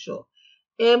to make sure.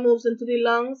 Air moves into the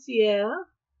lungs, yeah.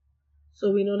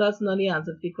 So we know that's not the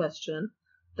answer to the question.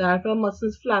 Diaphragm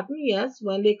muscles flatten, yes.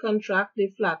 When they contract,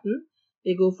 they flatten.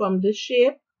 They go from this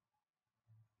shape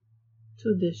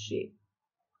to this shape.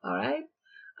 Alright?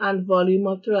 And volume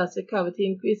of thoracic cavity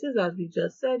increases, as we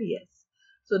just said, yes.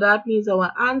 So that means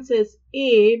our answer is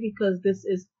A, because this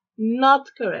is not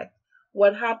correct.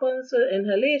 What happens with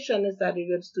inhalation is that the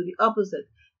ribs do the opposite.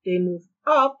 They move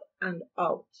up and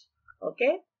out.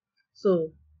 Okay?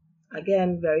 So,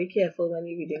 again, very careful when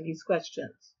you're reading these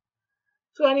questions.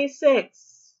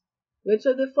 26. Which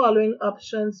of the following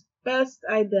options best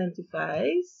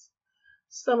identifies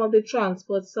some of the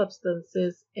transport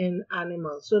substances in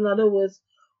animals? So in other words,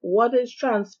 what is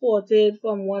transported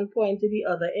from one point to the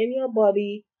other in your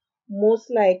body, most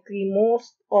likely,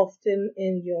 most often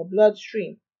in your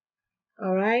bloodstream?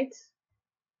 Alright?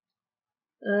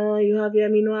 You have your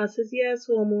amino acids, yes.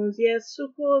 Hormones, yes.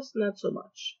 Sucrose, not so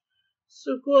much.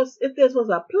 Sucrose, if this was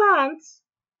a plant,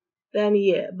 then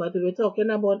yeah. But we're talking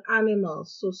about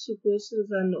animals, so sucrose is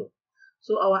a no.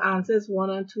 So our answer is 1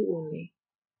 and 2 only.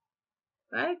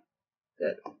 Right?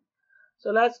 Good.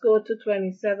 So let's go to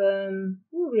 27.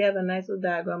 Ooh, we have a nice little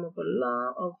diagram of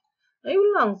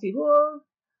lungs, the whole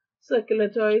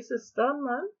circulatory system,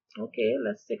 man. Okay,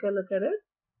 let's take a look at it.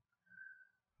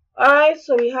 Alright,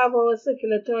 so we have our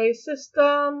circulatory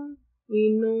system. we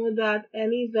know that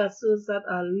any vessels that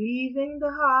are leaving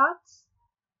the heart,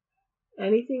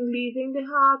 anything leaving the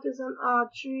heart is an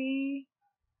artery.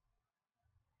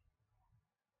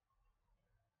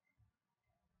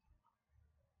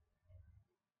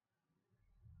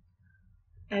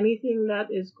 Anything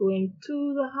that is going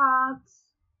to the heart,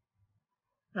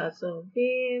 that's a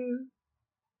vein.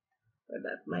 But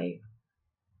that might,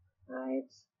 right?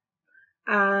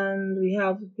 And we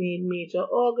have main major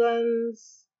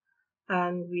organs,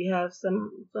 and we have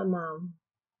some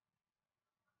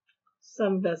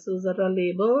vessels that are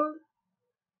labeled.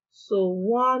 So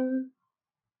one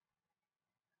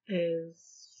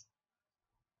is,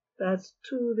 that's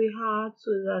to the heart,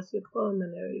 so that's your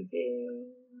pulmonary vein.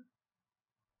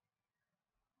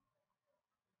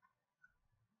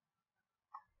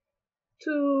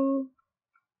 Two,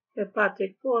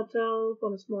 hepatic portal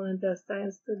from small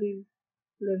intestines to the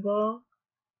liver.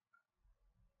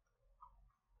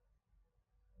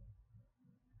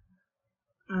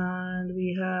 And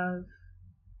we have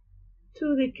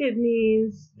to the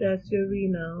kidneys, that's your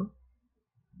renal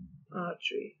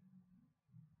artery.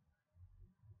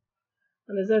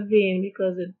 And there's a vein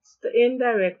because it's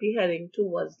indirectly heading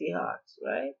towards the heart,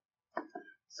 right?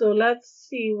 So let's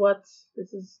see what,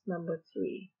 this is number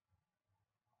 3.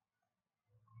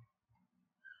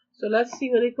 So let's see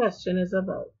what the question is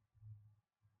about.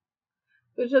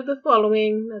 Which of the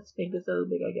following, let's make this a little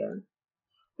big again.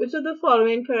 Which of the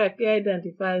following correctly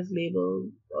identifies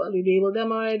labeled, well, we labeled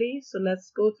them already, so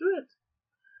let's go through it.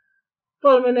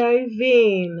 Pulmonary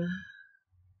vein.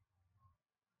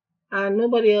 And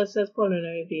nobody else says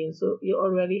pulmonary vein, so you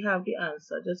already have the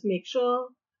answer. Just make sure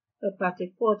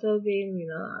hepatic portal vein,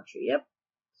 renal artery. Yep,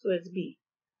 so it's B.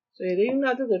 So you don't even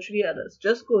have to go through the others.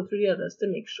 Just go through the others to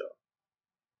make sure.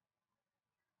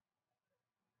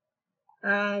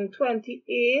 And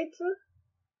 28,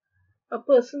 a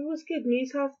person whose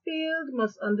kidneys have failed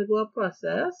must undergo a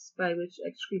process by which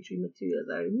excretory materials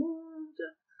are removed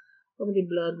from the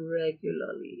blood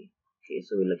regularly. Okay,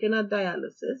 so we're looking at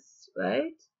dialysis,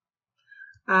 right?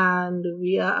 And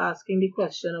we are asking the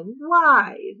question of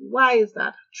why. Why is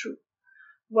that true?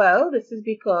 Well, this is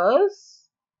because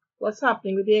what's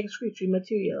happening with the excretory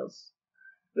materials?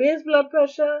 Raise blood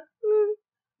pressure?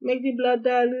 Make the blood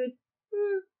dilute?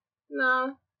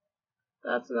 No,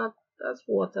 that's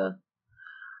water.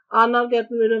 Are not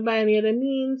getting rid of by any other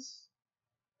means?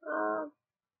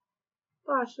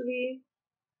 Partially.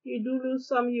 You do lose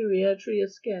some urea through your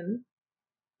skin,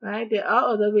 right? There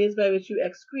are other ways by which you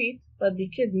excrete, but the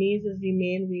kidneys is the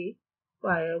main way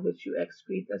via which you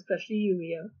excrete, especially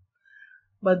urea.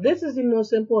 But this is the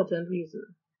most important reason.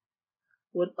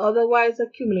 Would otherwise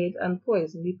accumulate and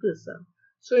poison the person.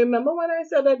 So remember when I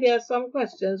said that there are some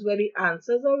questions where the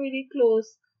answers are really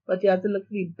close, but you have to look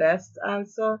for the best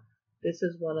answer? This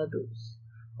is one of those.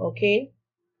 Okay?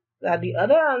 That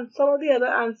some of the other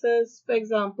answers, for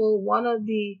example, one of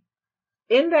the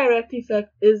indirect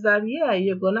effect is that, yeah,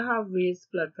 you're going to have raised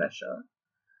blood pressure.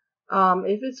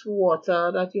 If it's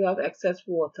water, that you have excess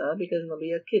water, because maybe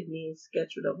your kidneys get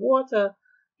rid of water,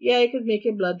 yeah, it could make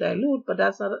your blood dilute, but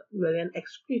that's not really an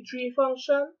excretory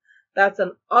function. That's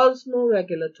an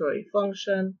osmoregulatory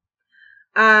function.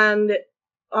 And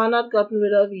are not gotten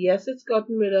rid of, yes, it's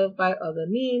gotten rid of by other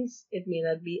means. It may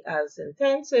not be as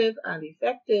intensive and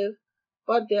effective,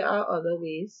 but there are other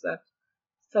ways that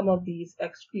some of these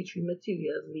excretory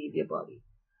materials leave your body.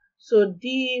 So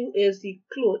D is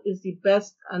the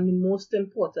best and the most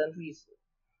important reason,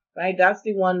 right? That's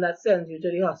the one that sends you to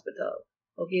the hospital.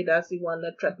 Okay, that's the one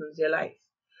that threatens your life.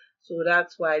 So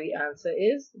that's why the answer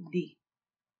is D.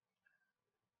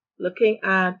 Looking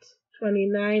at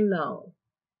 29 now.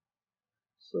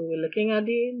 So we're looking at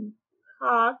the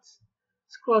heart,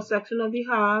 it's cross-section of the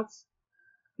heart.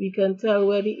 We can tell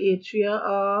where the atria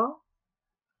are,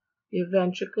 your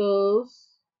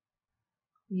ventricles,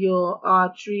 your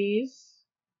arteries,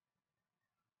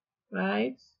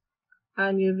 right?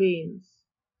 And your veins.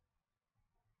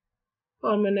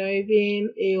 Pulmonary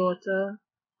vein, aorta,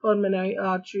 pulmonary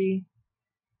artery,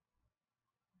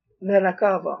 vena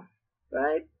cava,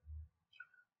 right?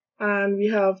 And we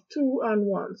have 2 and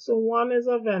 1. So 1 is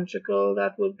a ventricle,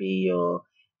 that would be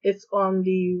it's on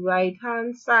the right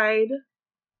hand side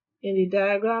in the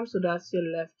diagram, so that's your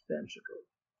left ventricle.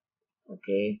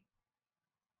 Okay?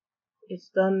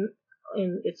 It's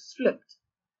flipped.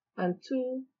 And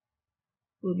 2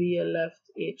 will be your left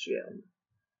atrium.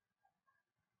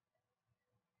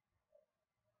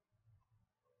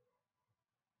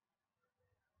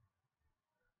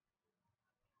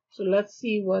 So let's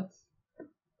see what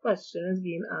question is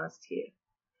being asked here.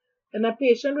 In a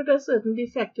patient with a certain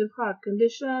defective heart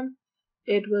condition,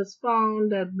 it was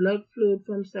found that blood flowed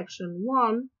from section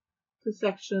 1 to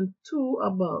section 2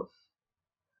 above.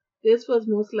 This was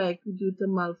most likely due to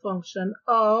malfunction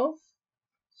of,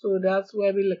 so that's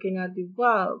where we're looking at the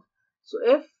valve. So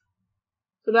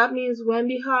that means when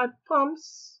the heart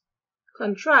pumps,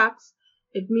 contracts,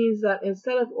 it means that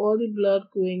instead of all the blood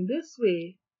going this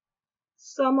way,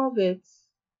 some of it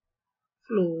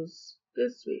flows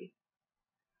this way.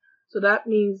 So that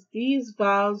means these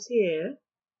valves here,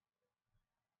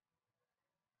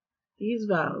 these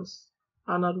valves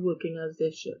are not working as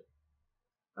they should.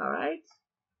 Alright?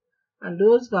 And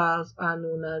those valves are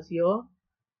known as your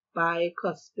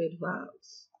bicuspid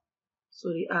valves. So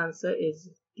the answer is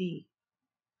D.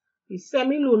 The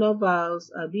semilunar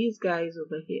valves are these guys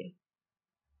over here.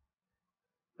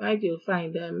 Right? You'll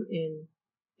find them in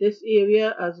this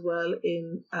area as well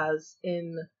as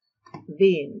in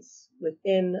veins,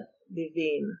 within the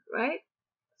vein, right?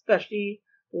 Especially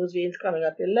those veins coming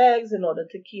up your legs in order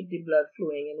to keep the blood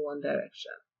flowing in one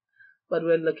direction. But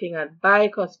we're looking at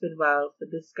bicuspid valve for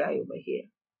this guy over here.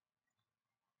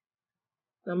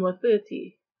 Number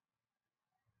 30.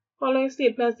 Following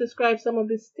statements describe some of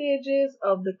the stages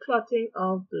of the clotting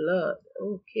of blood.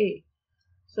 Okay,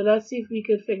 so let's see if we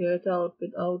could figure it out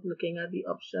without looking at the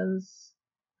options.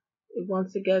 We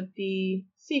want to get the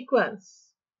sequence.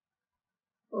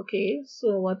 Okay,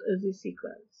 so what is the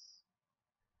sequence?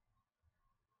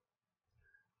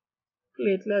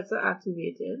 Platelets are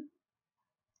activated.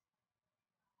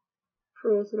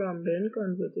 Prothrombin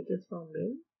converted to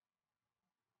thrombin.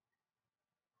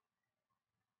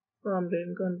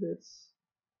 Thrombin converts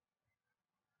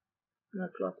and a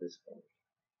clot is formed.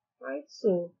 Right,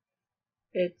 so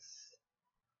it's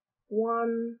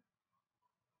 1,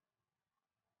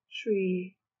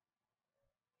 3,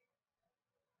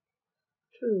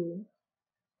 2,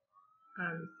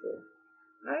 and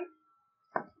 4. Right?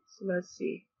 So let's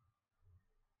see.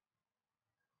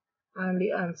 And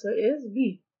the answer is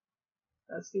B.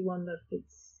 That's the one that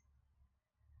fits.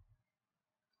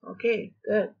 Okay,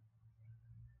 good.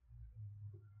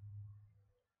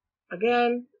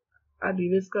 Again, at the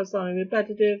risk of sounding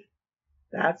repetitive,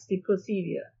 that's the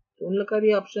procedure. Don't look at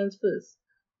the options first.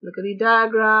 Look at the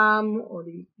diagram or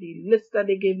the list that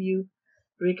they give you.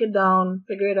 Break it down,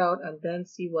 figure it out, and then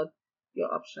see what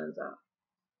your options are.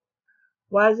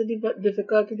 Why is it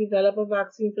difficult to develop a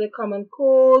vaccine for the common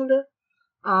cold?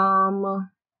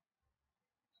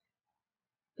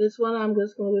 This one I'm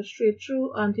just going to go straight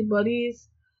through. Antibodies.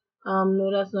 No,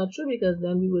 that's not true, because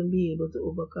then we wouldn't be able to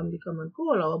overcome the common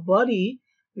cold. Our body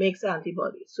makes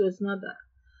antibodies, so it's not that.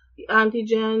 The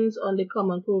antigens on the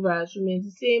common cold virus remains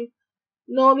the same.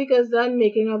 No, because then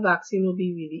making a vaccine would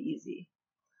be really easy.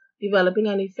 Developing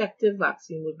an effective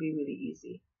vaccine would be really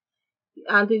easy. The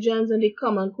antigens in the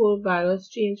common cold virus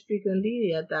change frequently.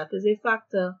 Yeah, that is a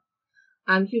factor.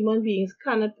 And human beings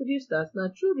cannot produce that. That's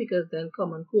not true, because then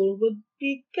common cold would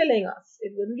be killing us.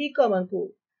 It wouldn't be common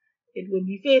cold. It would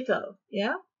be fatal.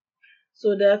 Yeah?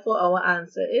 So therefore our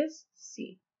answer is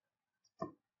C.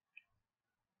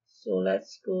 So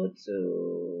let's go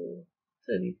to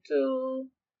 32.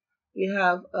 We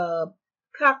have a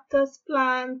cactus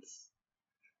plant.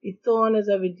 The thorn is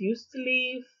a reduced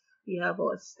leaf. We have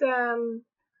our stem,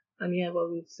 and we have a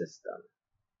root system.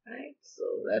 Right? So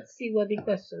let's see what the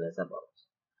question is about.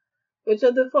 Which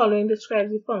of the following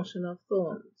describes the function of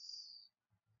thorns?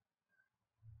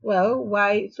 Well,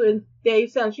 why? So they're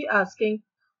essentially asking,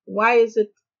 why is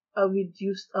it a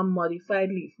reduced or modified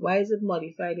leaf? Why is it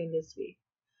modified in this way?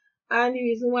 And the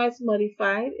reason why it's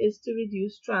modified is to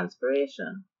reduce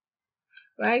transpiration.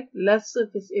 Right? Less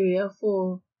surface area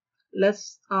for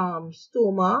less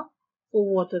stoma for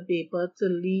water vapor to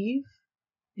leave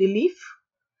the leaf,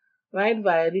 right,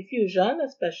 via diffusion,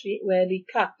 especially where the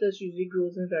cactus usually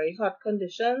grows in very hot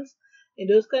conditions. In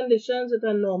those conditions, with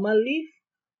a normal leaf,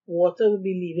 water will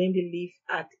be leaving the leaf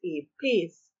at a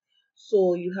pace.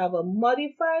 So you have a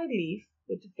modified leaf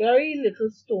with very little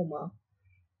stoma,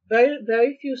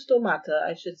 very few stomata,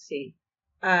 I should say,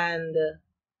 and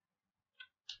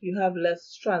you have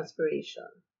less transpiration.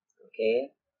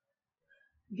 Okay.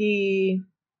 The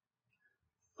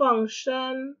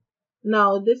function,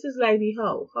 now this is like the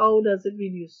how. How does it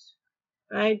reduce?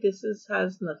 Right? This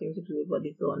has nothing to do with what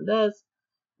the thorn does.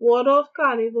 Ward off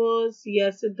carnivores,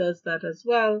 yes, it does that as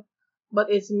well. But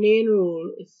its main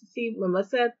role is, see, remember I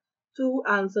said two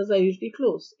answers are usually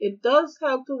close. It does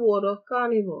help to ward off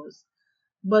carnivores,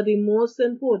 but the most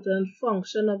important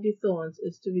function of the thorns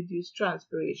is to reduce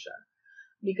transpiration.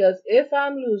 Because if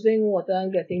I'm losing water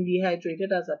and getting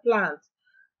dehydrated as a plant,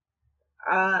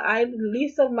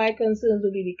 least of my concerns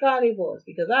would be the carnivores,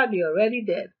 because I'd be already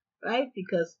dead, right?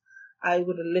 Because I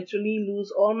would literally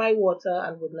lose all my water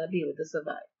and would not be able to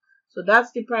survive. So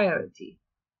that's the priority.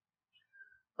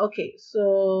 Okay,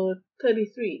 so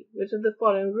 33. Which of the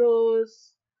following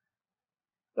rows?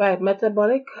 Right,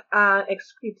 metabolic and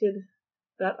excreted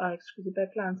that are excreted by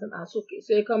plants and ants. Okay,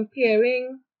 so you're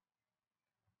comparing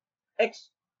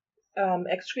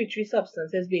excretory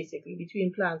substances basically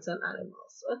between plants and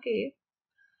animals. Okay,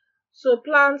 so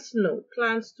plants, no,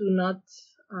 plants do not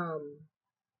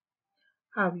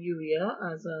have urea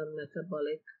as a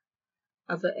metabolic,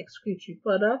 as an excretory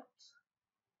product.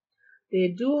 They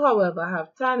do, however,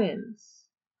 have tannins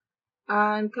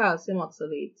and calcium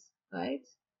oxalate, right?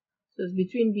 So it's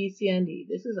between B, C, and D.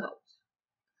 This is out.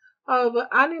 However,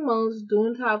 animals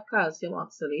don't have calcium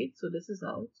oxalate, so this is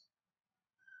out.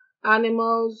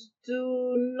 Animals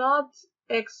do not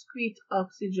excrete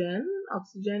oxygen.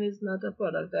 Oxygen is not a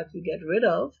product that you get rid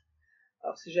of.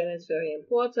 Oxygen is very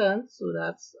important, so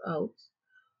that's out.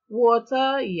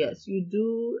 Water, yes, you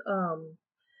do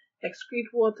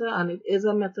excrete water, and it is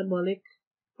a metabolic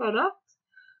product,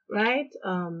 right?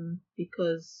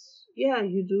 Because yeah,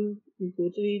 you go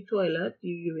to the toilet,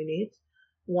 you urinate.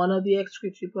 One of the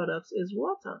excretory products is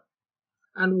water,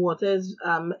 and water is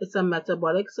it's a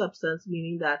metabolic substance,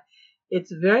 meaning that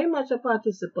it's very much a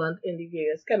participant in the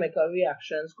various chemical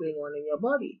reactions going on in your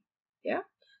body. Yeah,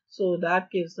 so that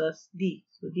gives us D.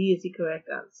 So D is the correct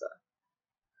answer.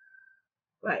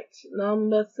 Right,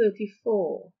 number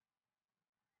 34.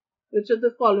 Which of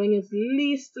the following is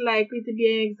least likely to be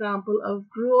an example of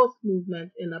growth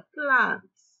movement in a plant?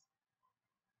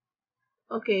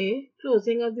 Okay,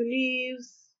 closing of the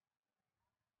leaves.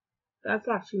 That's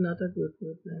actually not a growth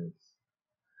movement.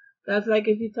 That's like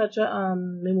if you touch a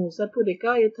mimosa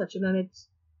pudica, you touch it and it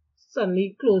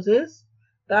suddenly closes.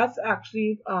 That's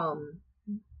actually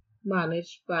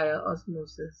managed via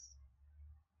osmosis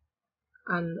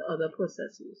and other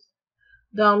processes.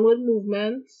 Downward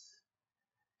movement,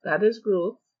 that is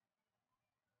growth.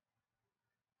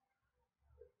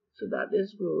 So that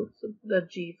is growth. So the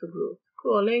G for growth.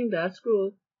 Crawling, that's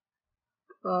growth.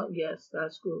 Yes,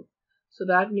 that's growth. So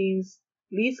that means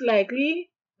least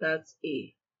likely, that's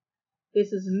A.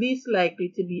 This is least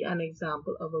likely to be an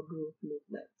example of a growth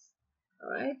movement.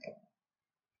 Alright.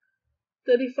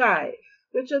 35.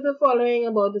 Which of the following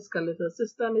about the skeletal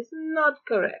system is not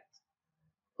correct?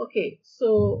 Okay,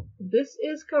 so this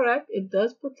is correct. It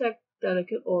does protect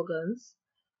delicate organs.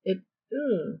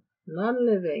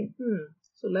 Non-living.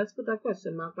 So let's put a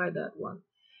question mark by that one.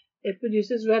 It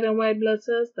produces red and white blood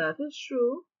cells. That is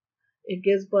true. It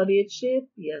gives body its shape.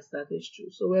 Yes, that is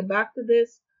true. So we're back to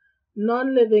this.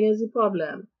 Non-living is the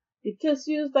problem. The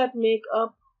tissues that make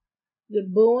up the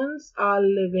bones are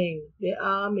living. They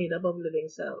are made up of living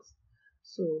cells.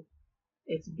 So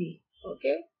it's B.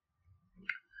 Okay.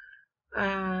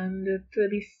 And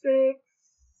 36.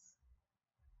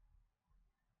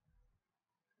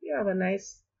 You have a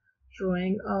nice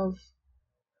drawing of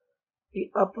the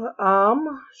upper arm,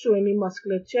 showing the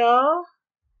musculature,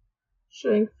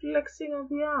 showing flexing of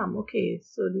the arm. Okay,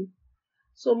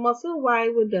 so muscle Y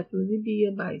would definitely be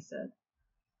a bicep.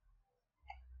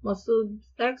 Muscle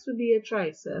X would be a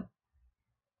tricep,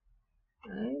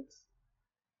 right?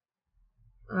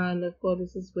 And of course,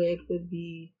 this is where it would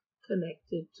be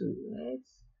connected to, right?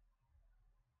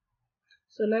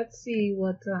 So let's see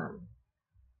what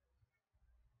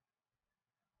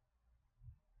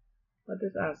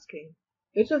it's asking.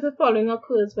 Which of the following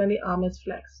occurs when the arm is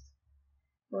flexed?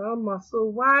 Well,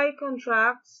 muscle Y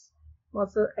contracts,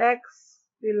 muscle X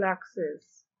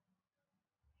relaxes.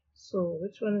 So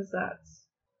which one is that?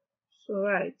 So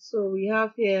right, so we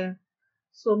have here,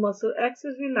 so muscle X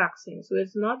is relaxing, so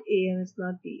it's not A and it's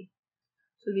not B.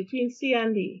 So between C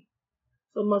and D.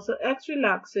 So muscle X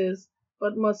relaxes,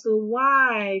 but muscle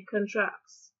Y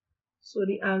contracts. So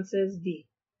the answer is D.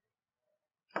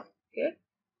 Okay?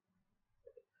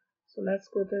 So let's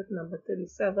go to number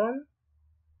 37.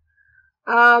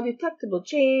 Detectable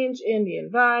change in the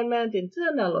environment,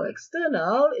 internal or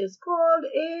external, is called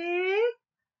a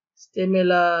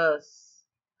stimulus,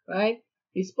 right?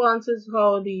 Response is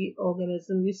how the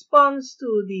organism responds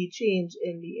to the change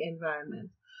in the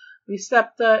environment.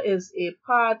 Receptor is a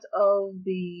part of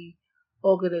the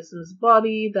organism's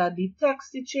body that detects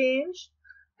the change,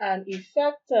 and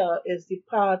effector is the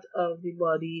part of the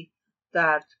body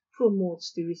that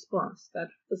promotes the response, that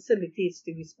facilitates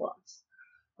the response.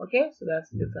 Okay, so that's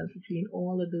the difference between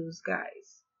all of those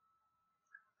guys.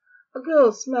 A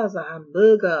girl smells a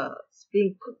hamburger. It's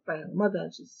being cooked by her mother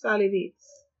and she salivates.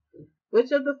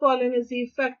 Which of the following is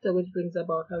the effector which brings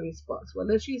about her response? Well,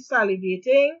 if she's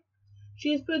salivating,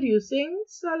 she's producing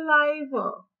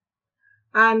saliva.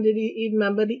 And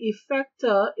remember, the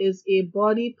effector is a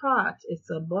body part. It's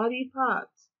a body part.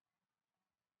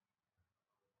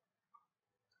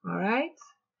 Alright?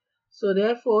 So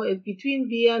therefore, it's between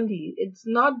B and D. It's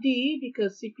not D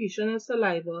because secretion of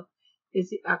saliva is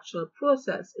the actual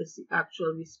process. It's the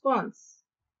actual response.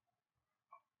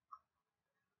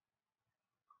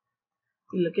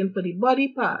 You're looking for the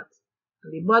body part.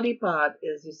 And the body part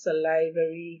is the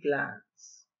salivary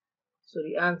glands. So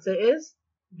the answer is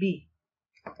B.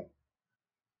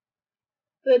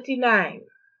 39.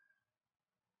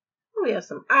 We have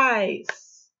some eyes.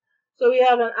 So we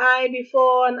have an eye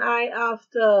before, an eye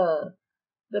after.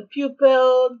 The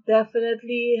pupil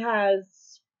definitely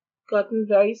has gotten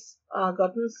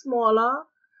gotten smaller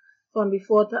from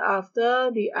before to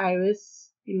after. The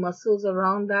iris, the muscles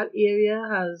around that area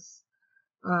has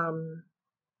one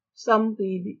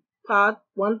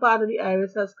part of the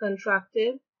iris has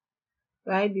contracted,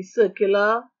 right? The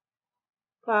circular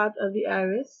part of the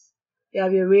iris. You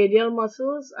have your radial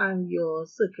muscles and your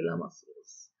circular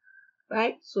muscles,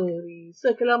 right? So the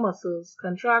circular muscles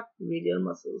contract, the radial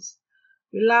muscles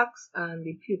relax, and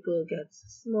the pupil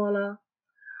gets smaller.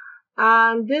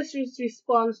 And this is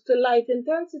response to light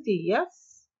intensity,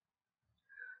 yes?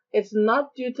 It's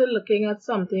not due to looking at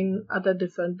something at a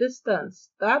different distance.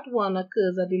 That one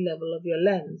occurs at the level of your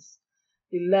lens.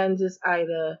 The lens is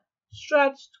either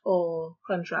stretched or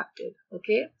contracted,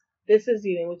 okay? This is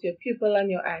dealing with your pupil and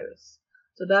your iris.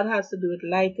 So that has to do with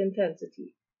light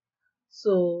intensity.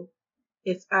 So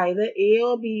it's either A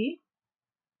or B.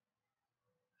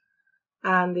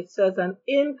 And it says an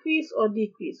increase or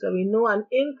decrease. So we know an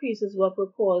increase is what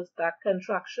will cause that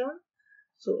contraction.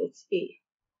 So it's A.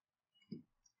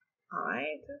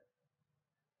 Alright.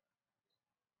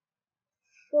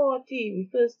 40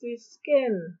 refers to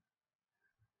skin.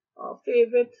 Our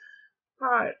favorite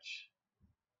part.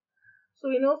 So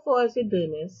we know 4 is the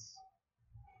dermis.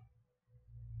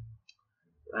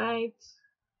 Right.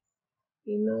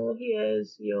 You know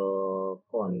here's your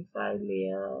cornified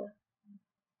layer.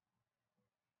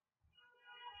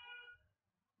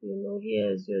 You know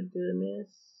here's your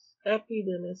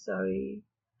epidermis.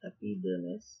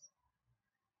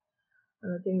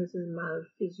 And I think this is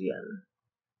malphizian.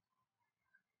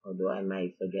 Although I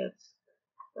might forget,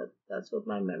 but that's what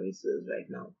my memory says right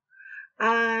now.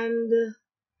 And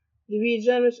the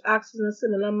region which acts in a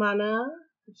similar manner,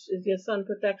 which is your sun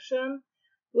protection,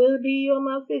 will be your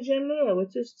malphizian layer,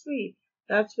 which is 3.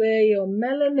 That's where your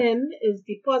melanin is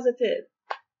deposited.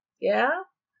 Yeah?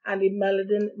 And the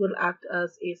melanin will act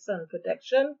as a sun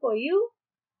protection for you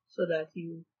so that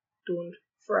you don't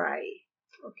fry.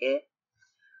 Okay?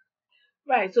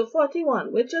 Right, so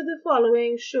 41. Which of the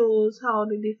following shows how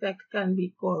the defect can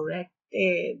be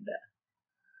corrected?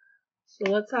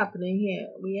 So what's happening here?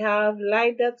 We have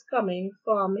light that's coming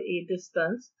from a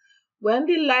distance. When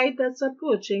the light that's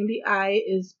approaching the eye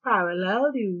is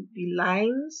parallel, the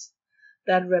lines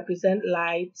that represent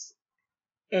light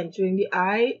entering the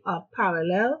eye are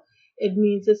parallel, it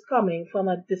means it's coming from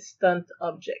a distant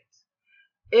object.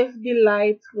 If the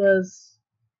light was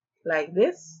like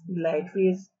this, the light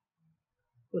rays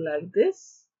go like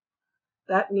this,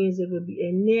 that means it would be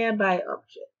a nearby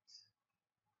object.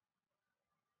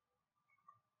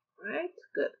 Right?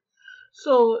 Good.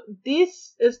 So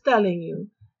this is telling you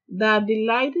that the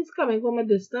light is coming from a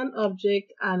distant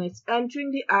object and it's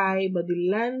entering the eye, but the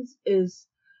lens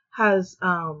has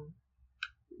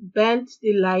bent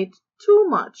the light too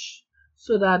much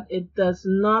so that it does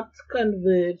not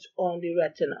converge on the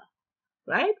retina,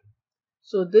 right?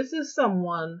 So this is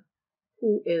someone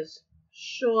who is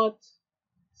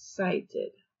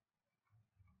short-sighted,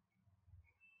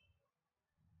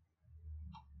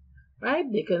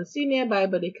 right? They can see nearby,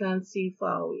 but they can't see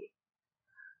far away.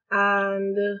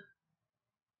 And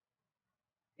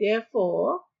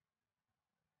therefore,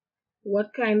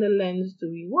 what kind of lens do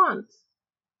we want?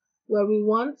 Well, we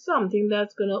want something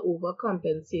that's going to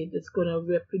overcompensate. It's going to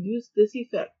reproduce this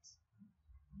effect,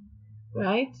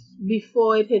 right,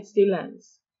 before it hits the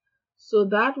lens. So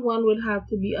that one would have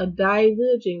to be a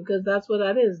diverging, because that's what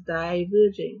that is,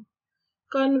 diverging.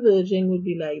 Converging would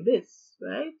be like this,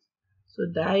 right? So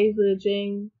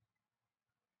diverging,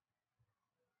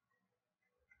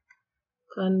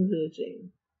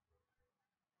 converging.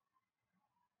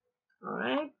 All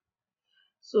right.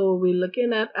 So we're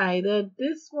looking at either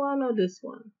this one or this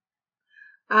one.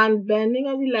 And bending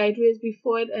of the light rays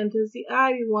before it enters the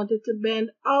eye, we want it to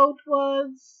bend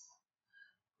outwards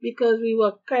because we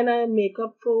were kind of make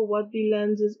up for what the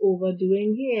lens is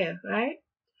overdoing here, right?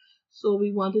 So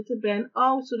we want it to bend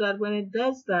out so that when it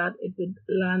does that, it would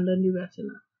land on the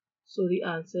retina. So the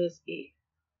answer is A.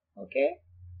 Okay?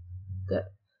 Good.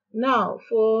 Now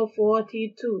for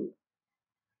 42.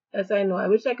 As I know, I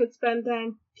wish I could spend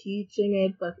time teaching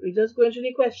it, but we're just going through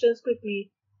the questions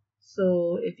quickly.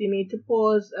 So if you need to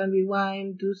pause and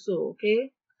rewind, do so,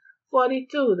 okay?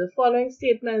 42. The following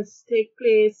statements take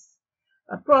place.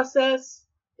 A process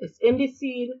is in the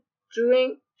seed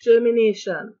during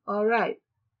germination. Alright.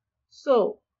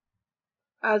 So,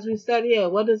 as we said here,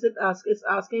 what does it ask? It's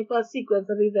asking for a sequence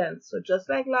of events. So just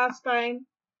like last time,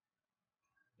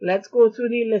 let's go through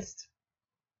the list.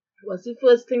 What's the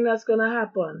first thing that's going to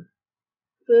happen?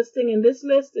 First thing in this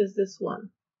list is this one.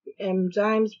 The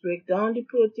enzymes break down the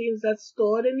proteins that's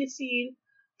stored in the seed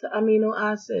to amino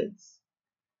acids.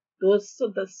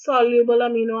 The soluble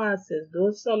amino acids,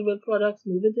 those soluble products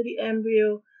move into the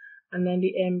embryo, and then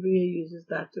the embryo uses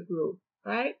that to grow,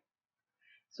 right?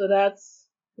 So that's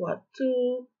what?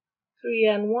 2, 3,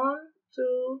 and 1.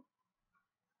 2,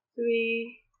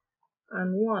 3,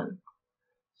 and 1.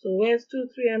 So where's 2,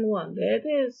 3, and 1? There it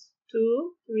is.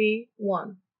 2, 3,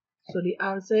 1. So the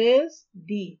answer is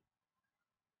D.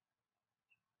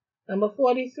 Number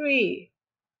 43.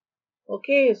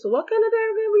 Okay, so what kind of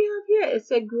diagram we have here?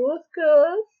 It's a growth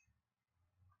curve,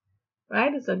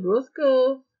 right? It's a growth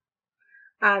curve.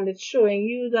 And it's showing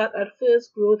you that at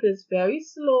first growth is very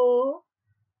slow.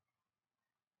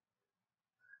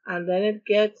 And then it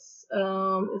gets,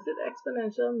 is it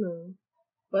exponential? No.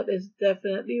 But it's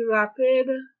definitely rapid.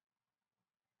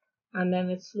 And then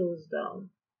it slows down.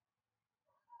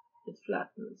 It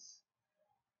flattens.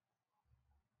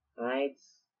 Right?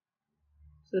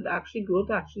 So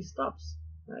growth actually stops.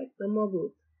 Right? No more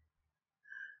growth.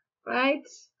 Right?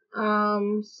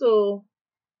 So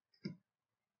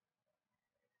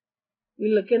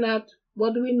we're looking at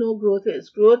what do we know growth is?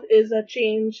 Growth is a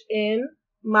change in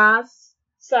mass,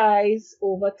 size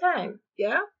over time.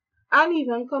 Yeah? And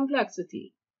even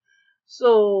complexity.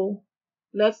 So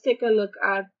let's take a look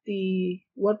at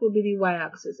what would be the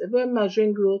y-axis. If we're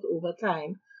measuring growth over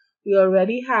time, we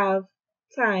already have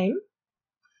time.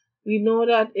 We know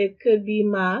that it could be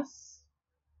mass.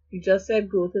 We just said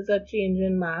growth is a change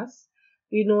in mass.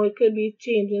 We know it could be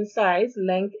change in size.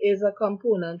 Length is a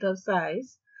component of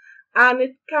size. And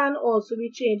it can also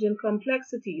be change in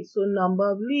complexity. So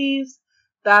number of leaves,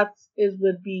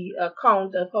 would be a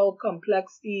count of how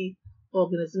complex the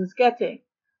organism is getting.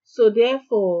 So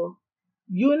therefore,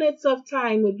 units of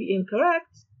time would be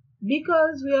incorrect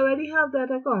because we already have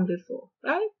that accounted for,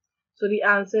 right? So the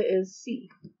answer is C.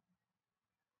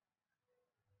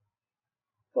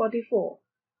 44.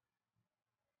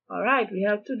 Alright, we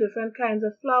have two different kinds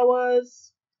of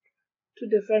flowers, two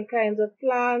different kinds of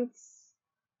plants.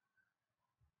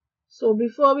 So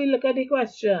before we look at the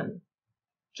question,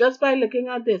 just by looking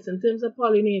at this in terms of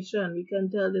pollination, we can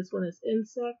tell this one is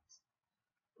insect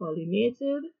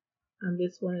pollinated and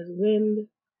this one is wind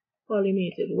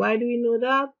pollinated. Why do we know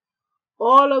that?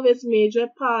 All of its major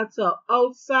parts are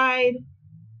outside,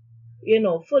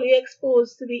 fully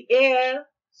exposed to the air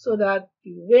so that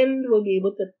the wind will be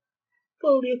able to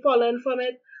pull the pollen from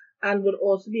it and will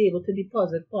also be able to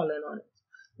deposit pollen on it.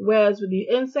 Whereas with the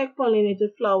insect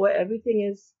pollinated flower, everything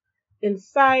is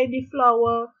inside the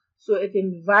flower, so it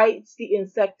invites the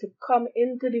insect to come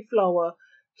into the flower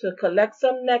to collect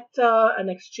some nectar and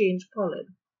exchange pollen.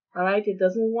 Alright, it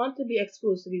doesn't want to be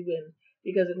exposed to the wind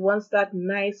because it wants that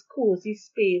nice cozy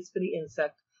space for the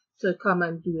insect to come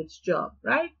and do its job,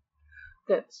 right?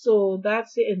 Good. So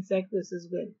that's the insect versus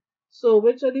wind. So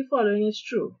which of the following is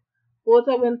true? Both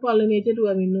are wind pollinated.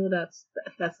 Well, we know that's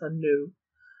a no.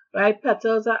 Right?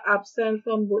 Petals are absent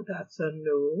from both. That's a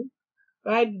no.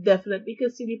 Right? Definitely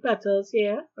can see the petals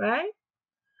here. Right?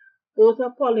 Both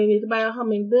are pollinated by a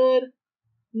hummingbird.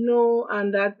 No,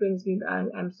 and that brings me,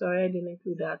 I'm sorry I didn't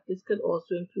include that. This could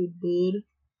also include bird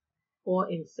or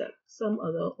insect, some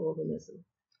other organism.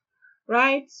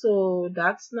 Right? So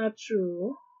that's not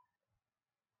true.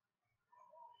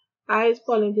 I is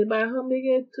pollinated by a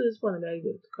hummingbird, 2 is pollinated by a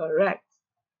bird. Correct.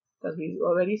 Because we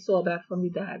already saw that from the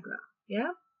diagram.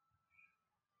 Yeah?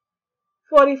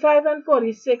 45 and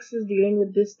 46 is dealing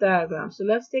with this diagram. So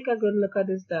let's take a good look at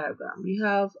this diagram. We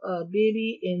have a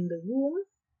baby in the womb.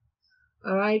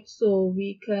 Alright, so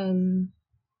we can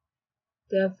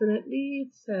definitely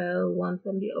tell one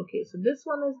from the... Okay, so this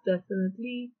one is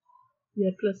definitely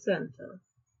the placenta.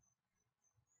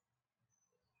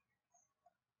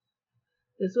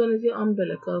 This one is the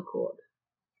umbilical cord.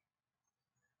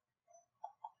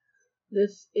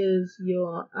 This is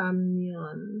your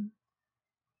amnion.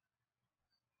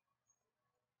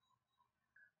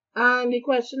 And the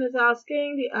question is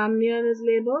asking, the amnion is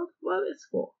labeled? Well, it's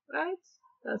 4, right?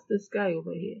 That's this guy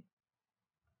over here.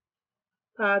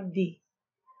 Part D.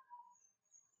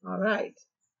 Alright.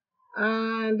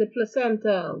 And the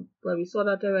placenta, well, we saw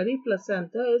that already.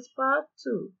 Placenta is part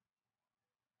 2.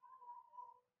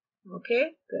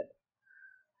 Okay, good.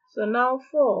 So now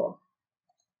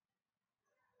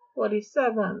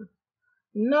 47.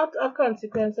 Not a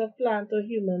consequence of plant or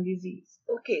human disease.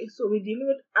 Okay, so we're dealing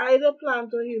with either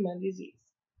plant or human disease.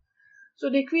 So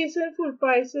decrease in food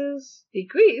prices,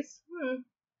 decrease?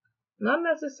 Not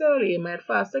necessarily. You might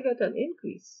faster get an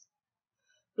increase.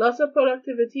 Loss of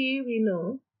productivity, we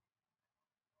know.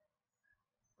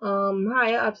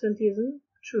 Higher absenteeism,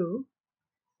 true.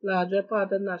 Larger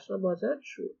part of national budget,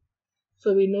 true.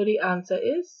 So we know the answer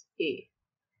is A.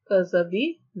 Because of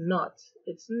the not.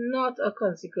 It's not a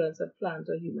consequence of plant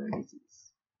or human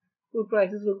disease. Food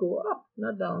prices will go up,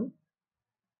 not down.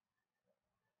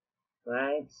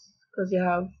 Right? Because you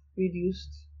have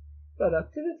reduced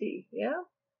productivity, yeah?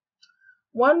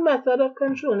 One method of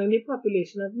controlling the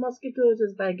population of mosquitoes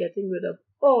is by getting rid of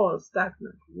all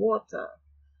stagnant water.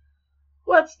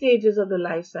 What stages of the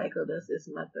life cycle does this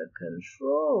method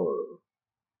control?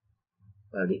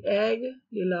 Well, the egg,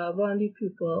 the larva, and the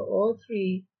pupa, all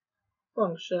three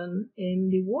function in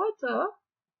the water.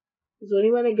 It's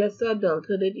only when it gets to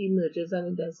adulthood it emerges and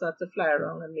it then starts to fly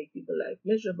around and make people's life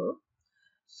miserable.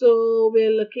 So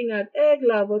we're looking at egg,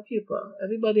 larva, pupa.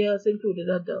 Everybody else included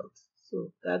adult.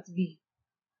 So that's B.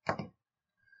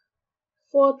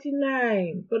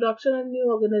 49. Production of new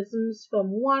organisms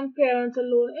from one parent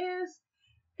alone is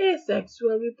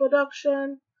asexual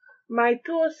reproduction.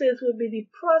 Mitosis would be the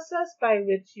process by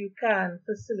which you can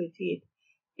facilitate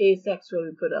asexual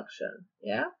reproduction.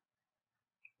 Yeah?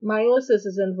 Meiosis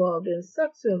is involved in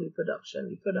sexual reproduction,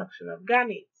 the production of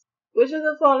gametes. Which of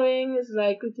the following is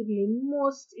likely to be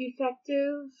most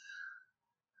effective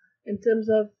in terms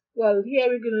of, well, here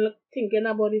we're going to look thinking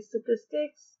about the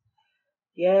statistics.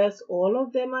 Yes, all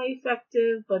of them are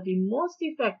effective, but the most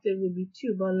effective will be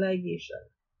tubal ligation.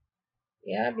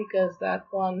 Yeah, because that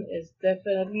one is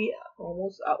definitely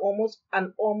almost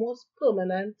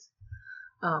permanent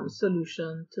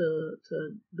solution to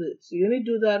birth. So you only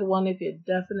do that one if you're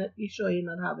definitely sure you're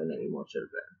not having any more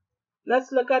children.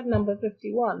 Let's look at number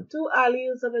 51. 2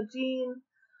 alleles of a gene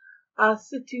are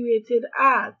situated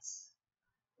at,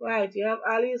 right, you have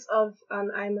alleles of,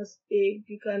 and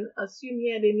you can assume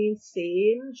here they mean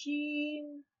same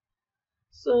gene.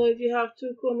 So if you have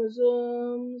 2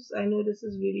 chromosomes, I know this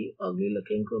is really ugly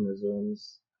looking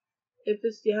chromosomes. If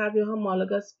it's, you have your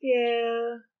homologous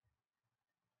pair,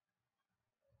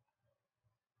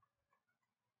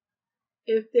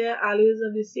 if they're alleles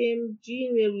of the same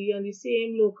gene, will be on the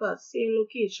same locus, same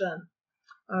location.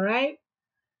 Alright?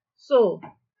 So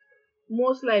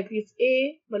most likely it's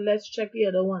A, but let's check the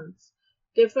other ones.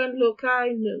 Different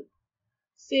loci? No.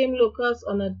 Same locus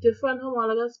on a different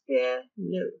homologous pair?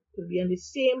 No. It will be on the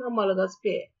same homologous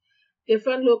pair.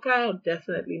 Different loci?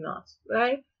 Definitely not.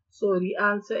 Right? So the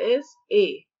answer is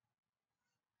A.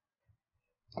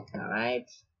 Alright.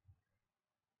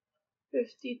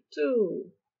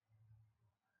 52.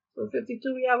 So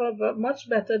 52 we have a much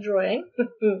better drawing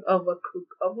of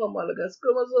homologous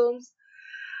chromosomes.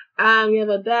 And we have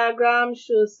a diagram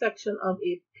shows section of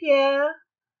a pair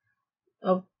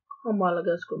of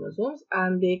homologous chromosomes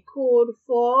and they code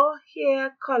for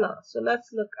hair color. So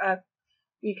let's look at,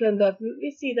 we can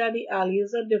definitely see that the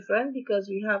alleles are different because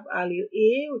we have allele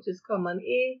A, which is common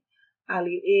A,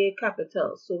 allele A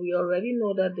capital. So we already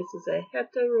know that this is a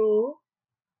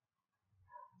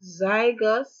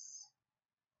heterozygous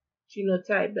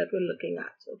genotype that we're looking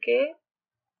at, okay?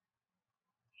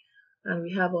 And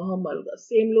we have a homologous,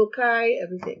 same loci,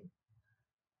 everything.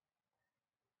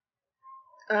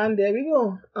 And there we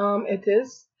go. It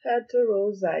is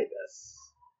heterozygous.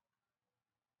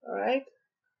 Alright.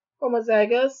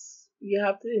 Homozygous, you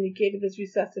have to indicate if it's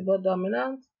recessive or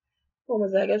dominant.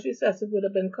 Homozygous recessive would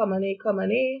have been common A,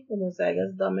 common A.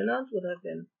 Homozygous dominant would have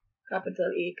been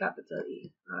capital A, capital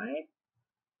A. Alright.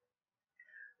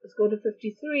 Let's go to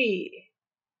 53,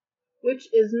 which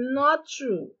is not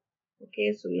true.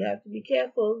 Okay, so we have to be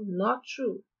careful. Not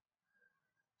true.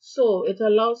 So it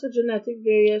allows for genetic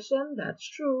variation. That's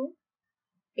true.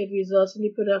 It results in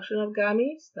the production of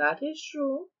gametes. That is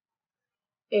true.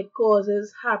 It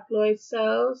causes haploid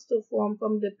cells to form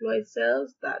from diploid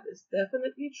cells. That is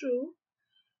definitely true.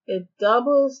 It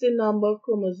doubles the number of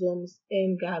chromosomes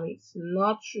in gametes.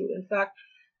 Not true. In fact,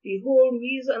 the whole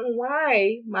reason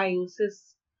why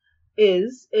meiosis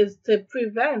is to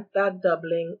prevent that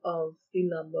doubling of the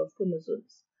number of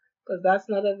chromosomes. Because that's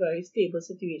not a very stable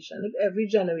situation. If every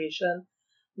generation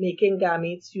making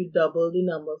gametes, you double the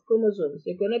number of chromosomes,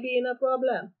 you're going to be in a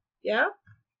problem. Yeah?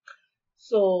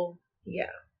 So,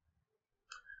 yeah.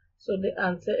 So the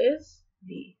answer is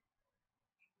D.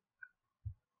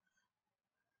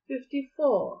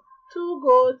 54. 2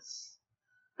 goats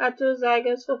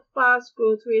heterozygous for fast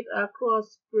growth rate are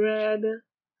crossbred.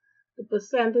 The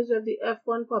percentage of the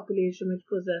F1 population which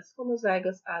possess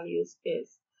homozygous alleles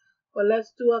is. Well,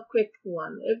 let's do a quick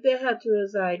one. If they're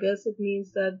heterozygous, it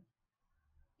means that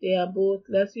they are both,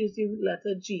 let's use the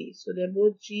letter G. So they're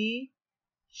both G,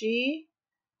 G.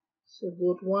 So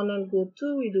goat 1 and goat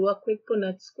 2, we do a quick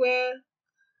Punnett square.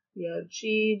 We have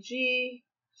G, G,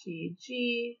 G,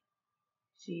 G,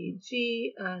 G,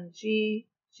 G, and G,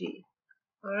 G.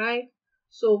 Alright?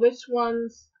 So which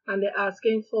ones? And they're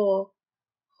asking for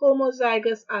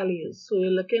homozygous alleles. So you're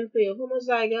looking for your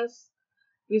homozygous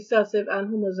recessive and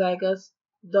homozygous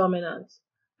dominant.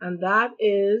 And that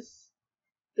is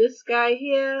this guy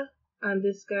here and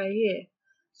this guy here.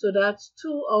 So that's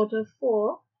 2 out of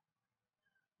 4,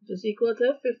 which is equal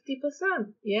to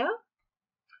 50%. Yeah?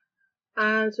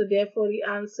 And so therefore the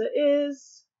answer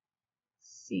is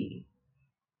C.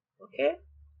 Okay?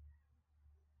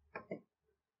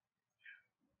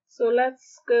 So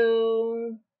let's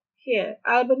go here.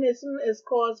 Albinism is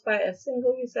caused by a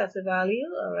single recessive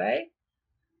allele, alright?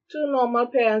 2 normal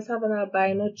parents have an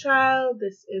albino child.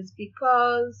 This is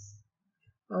because,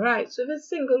 alright, so if it's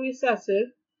single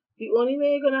recessive, the only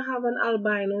way you're going to have an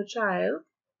albino child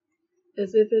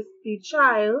is if it's the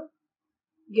child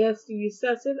gets the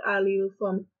recessive allele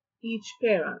from each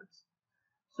parent.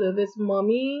 So if it's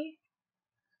mommy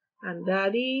and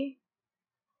daddy,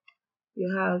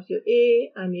 you have your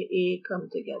A and your A come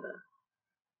together.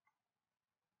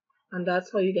 And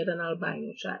that's how you get an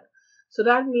albino child. So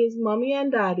that means mommy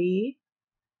and daddy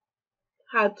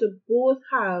had to both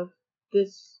have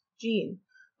this gene,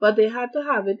 but they had to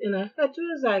have it in a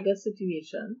heterozygous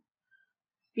situation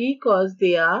because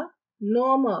they are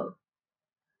normal.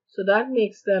 So that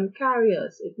makes them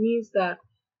carriers. It means that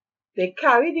they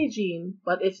carry the gene,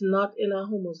 but it's not in a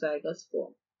homozygous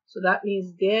form. So that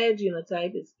means their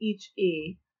genotype is each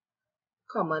A,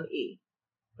 common A,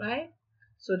 right?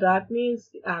 So that means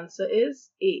the answer is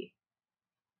A.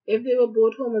 If they were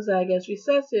both homozygous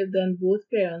recessive, then both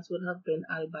parents would have been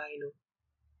albino,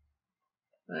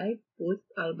 right? Both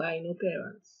albino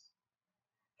parents.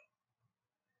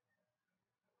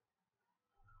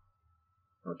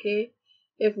 Okay?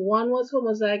 If one was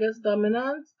homozygous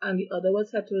dominant and the other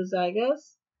was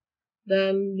heterozygous,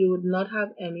 then you would not have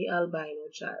any albino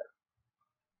child,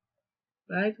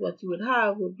 right? What you would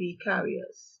have would be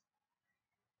carriers.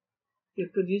 You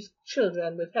produce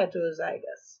children with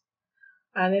heterozygous.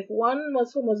 And if one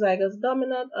was homozygous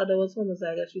dominant, other was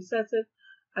homozygous recessive,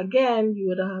 again, you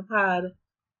would have had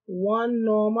one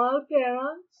normal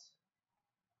parent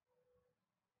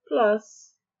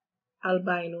plus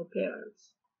albino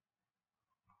parents,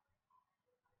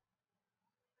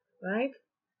 right?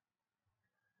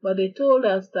 But they told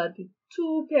us that the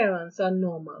 2 parents are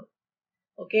normal,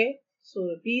 okay?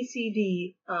 So B, C,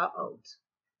 D are out.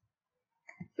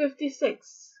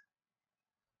 56.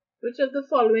 Which of the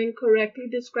following correctly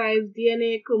describes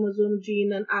DNA, chromosome,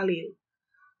 gene, and allele?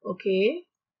 Okay,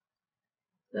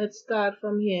 let's start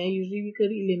from here. Usually we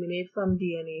could eliminate from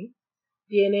DNA.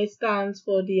 DNA stands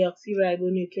for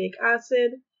deoxyribonucleic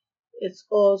acid. It's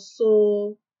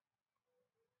also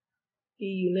the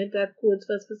unit that codes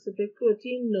for a specific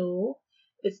protein. No,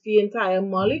 it's the entire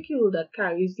molecule that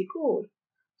carries the code.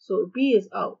 So B is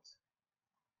out.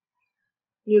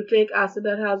 Nucleic acid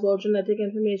that has all genetic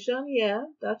information. Yeah,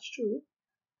 that's true.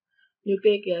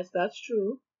 Nucleic, yes, that's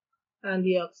true. And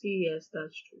deoxy, yes,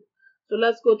 that's true. So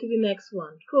let's go to the next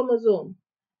one. Chromosome.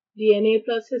 DNA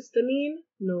plus histamine?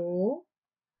 No.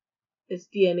 It's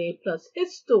DNA plus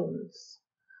histones.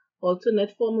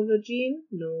 Alternate form of a gene?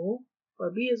 No.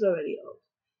 Or B is already out.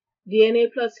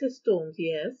 DNA plus histones?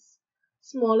 Yes.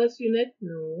 Smallest unit?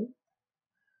 No.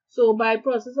 So by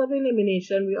process of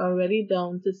elimination, we're already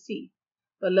down to C.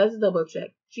 But let's double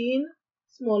check. Gene,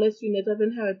 smallest unit of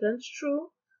inheritance? True.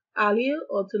 Allele,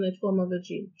 alternate form of a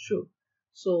gene? True.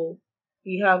 So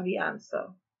we have the answer.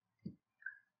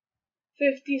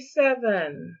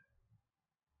 57.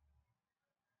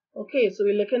 Okay, so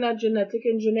we're looking at genetic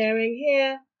engineering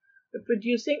here. We're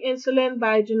producing insulin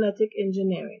by genetic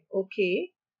engineering.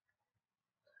 Okay.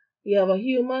 We have a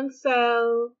human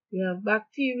cell. We have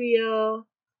bacteria.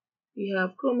 We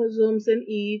have chromosomes in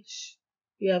each.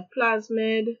 We have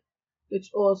plasmid,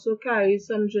 which also carries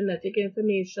some genetic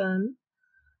information.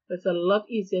 It's a lot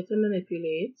easier to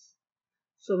manipulate.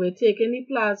 So we're taking the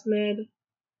plasmid.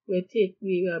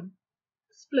 We are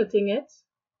splitting it,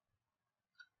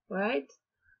 right?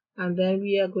 And then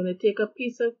we are going to take a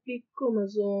piece of the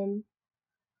chromosome,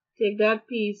 take that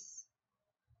piece,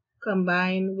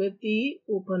 combine with the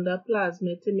opened up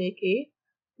plasmid to make a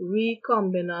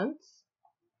recombinant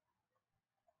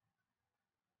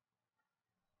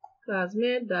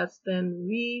plasmid. That's then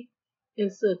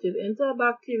reinserted into a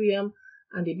bacterium,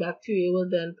 and the bacteria will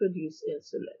then produce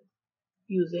insulin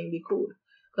using the code,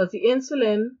 because the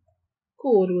insulin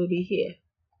code will be here.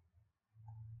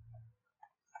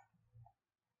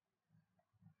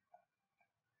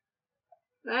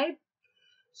 Right?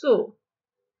 So,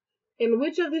 in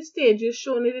which of the stages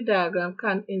shown in the diagram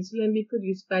can insulin be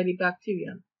produced by the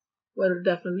bacterium? Well, it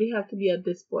definitely have to be at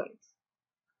this point,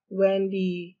 when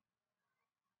the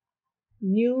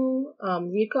new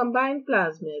recombined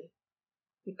plasmid,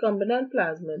 recombinant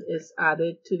plasmid is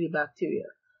added to the bacteria,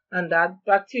 and that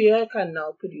bacteria can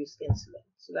now produce insulin.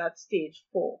 So that's stage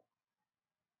 4.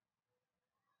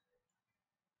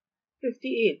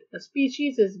 58. A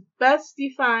species is best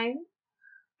defined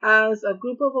as a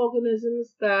group of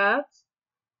organisms that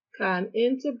can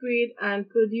interbreed and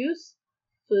produce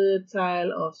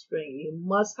fertile offspring. You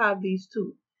must have these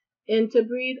two: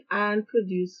 interbreed and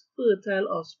produce fertile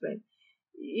offspring.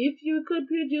 If you could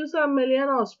produce 1,000,000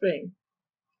 offspring,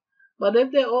 but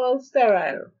if they're all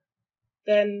sterile,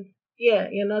 then yeah,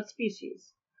 you're not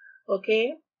species.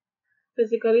 Okay?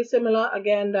 Physically similar,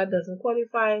 again, that doesn't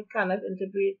qualify. Cannot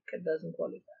interbreed, doesn't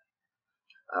qualify.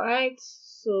 Alright,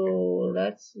 so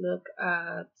let's look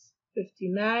at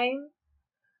 59.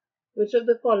 Which of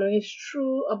the following is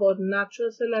true about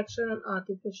natural selection and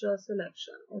artificial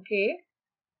selection? Okay,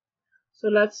 so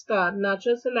let's start.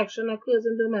 Natural selection occurs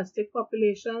in domestic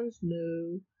populations?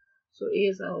 No. So A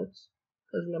is out,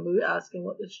 because remember we're asking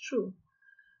what is true.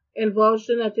 Involves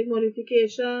genetic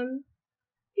modification?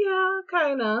 Yeah,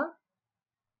 kinda.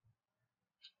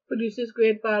 Produces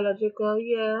great biological?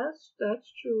 Yes,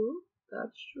 that's true.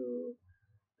 That's true.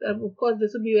 Of course,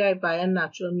 this would be by a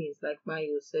natural means like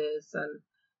meiosis and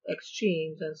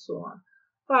exchange and so on.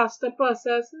 Faster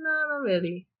process? No, not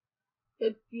really.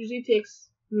 It usually takes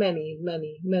many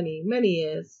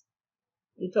years.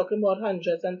 You're talking about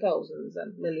hundreds and thousands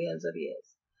and millions of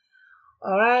years.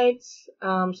 Alright,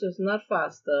 so it's not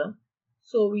faster.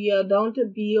 So we are down to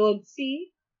B or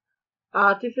C.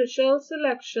 Artificial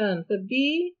selection. For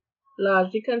B,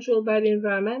 largely controlled by the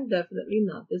environment? Definitely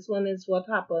not. This one is what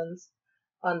happens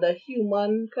under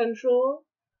human control.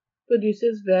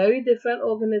 Produces very different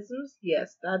organisms?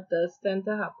 Yes, that does tend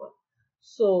to happen.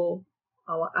 So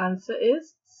our answer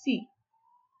is C.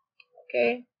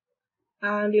 Okay,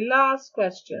 and the last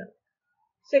question,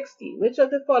 60. Which of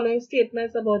the following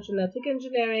statements about genetic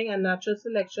engineering and natural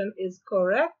selection is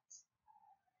correct?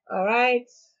 Alright,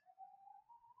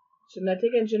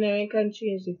 genetic engineering can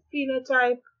change the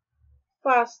phenotype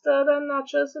faster than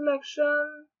natural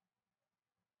selection.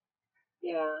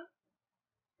 Yeah,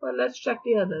 but let's check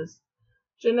the others.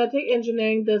 Genetic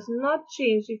engineering does not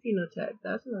change the phenotype.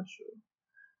 That's not true.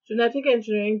 Genetic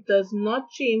engineering does not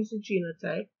change the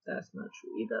genotype. That's not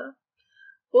true either.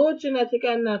 Both genetic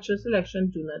and natural selection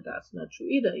do not. That's not true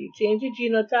either. You change the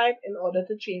genotype in order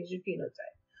to change the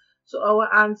phenotype. So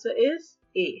our answer is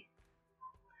A.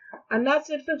 And that's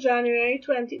it for January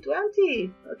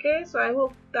 2020. Okay, so I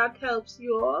hope that helps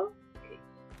you all. Okay.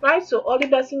 Right, so all the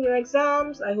best in your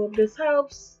exams. I hope this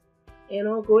helps.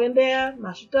 Go in there,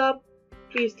 mash it up.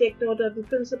 Please take note of the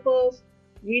principles.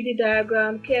 Read the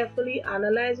diagram carefully.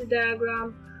 Analyze the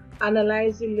diagram.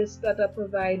 Analyze the lists that are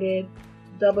provided.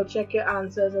 Double check your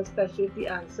answers, especially if the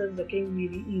answers looking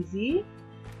really easy.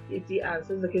 If the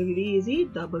answers looking really easy,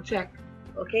 double check.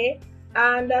 Okay?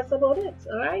 And that's about it.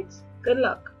 Alright? Good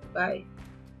luck. Bye.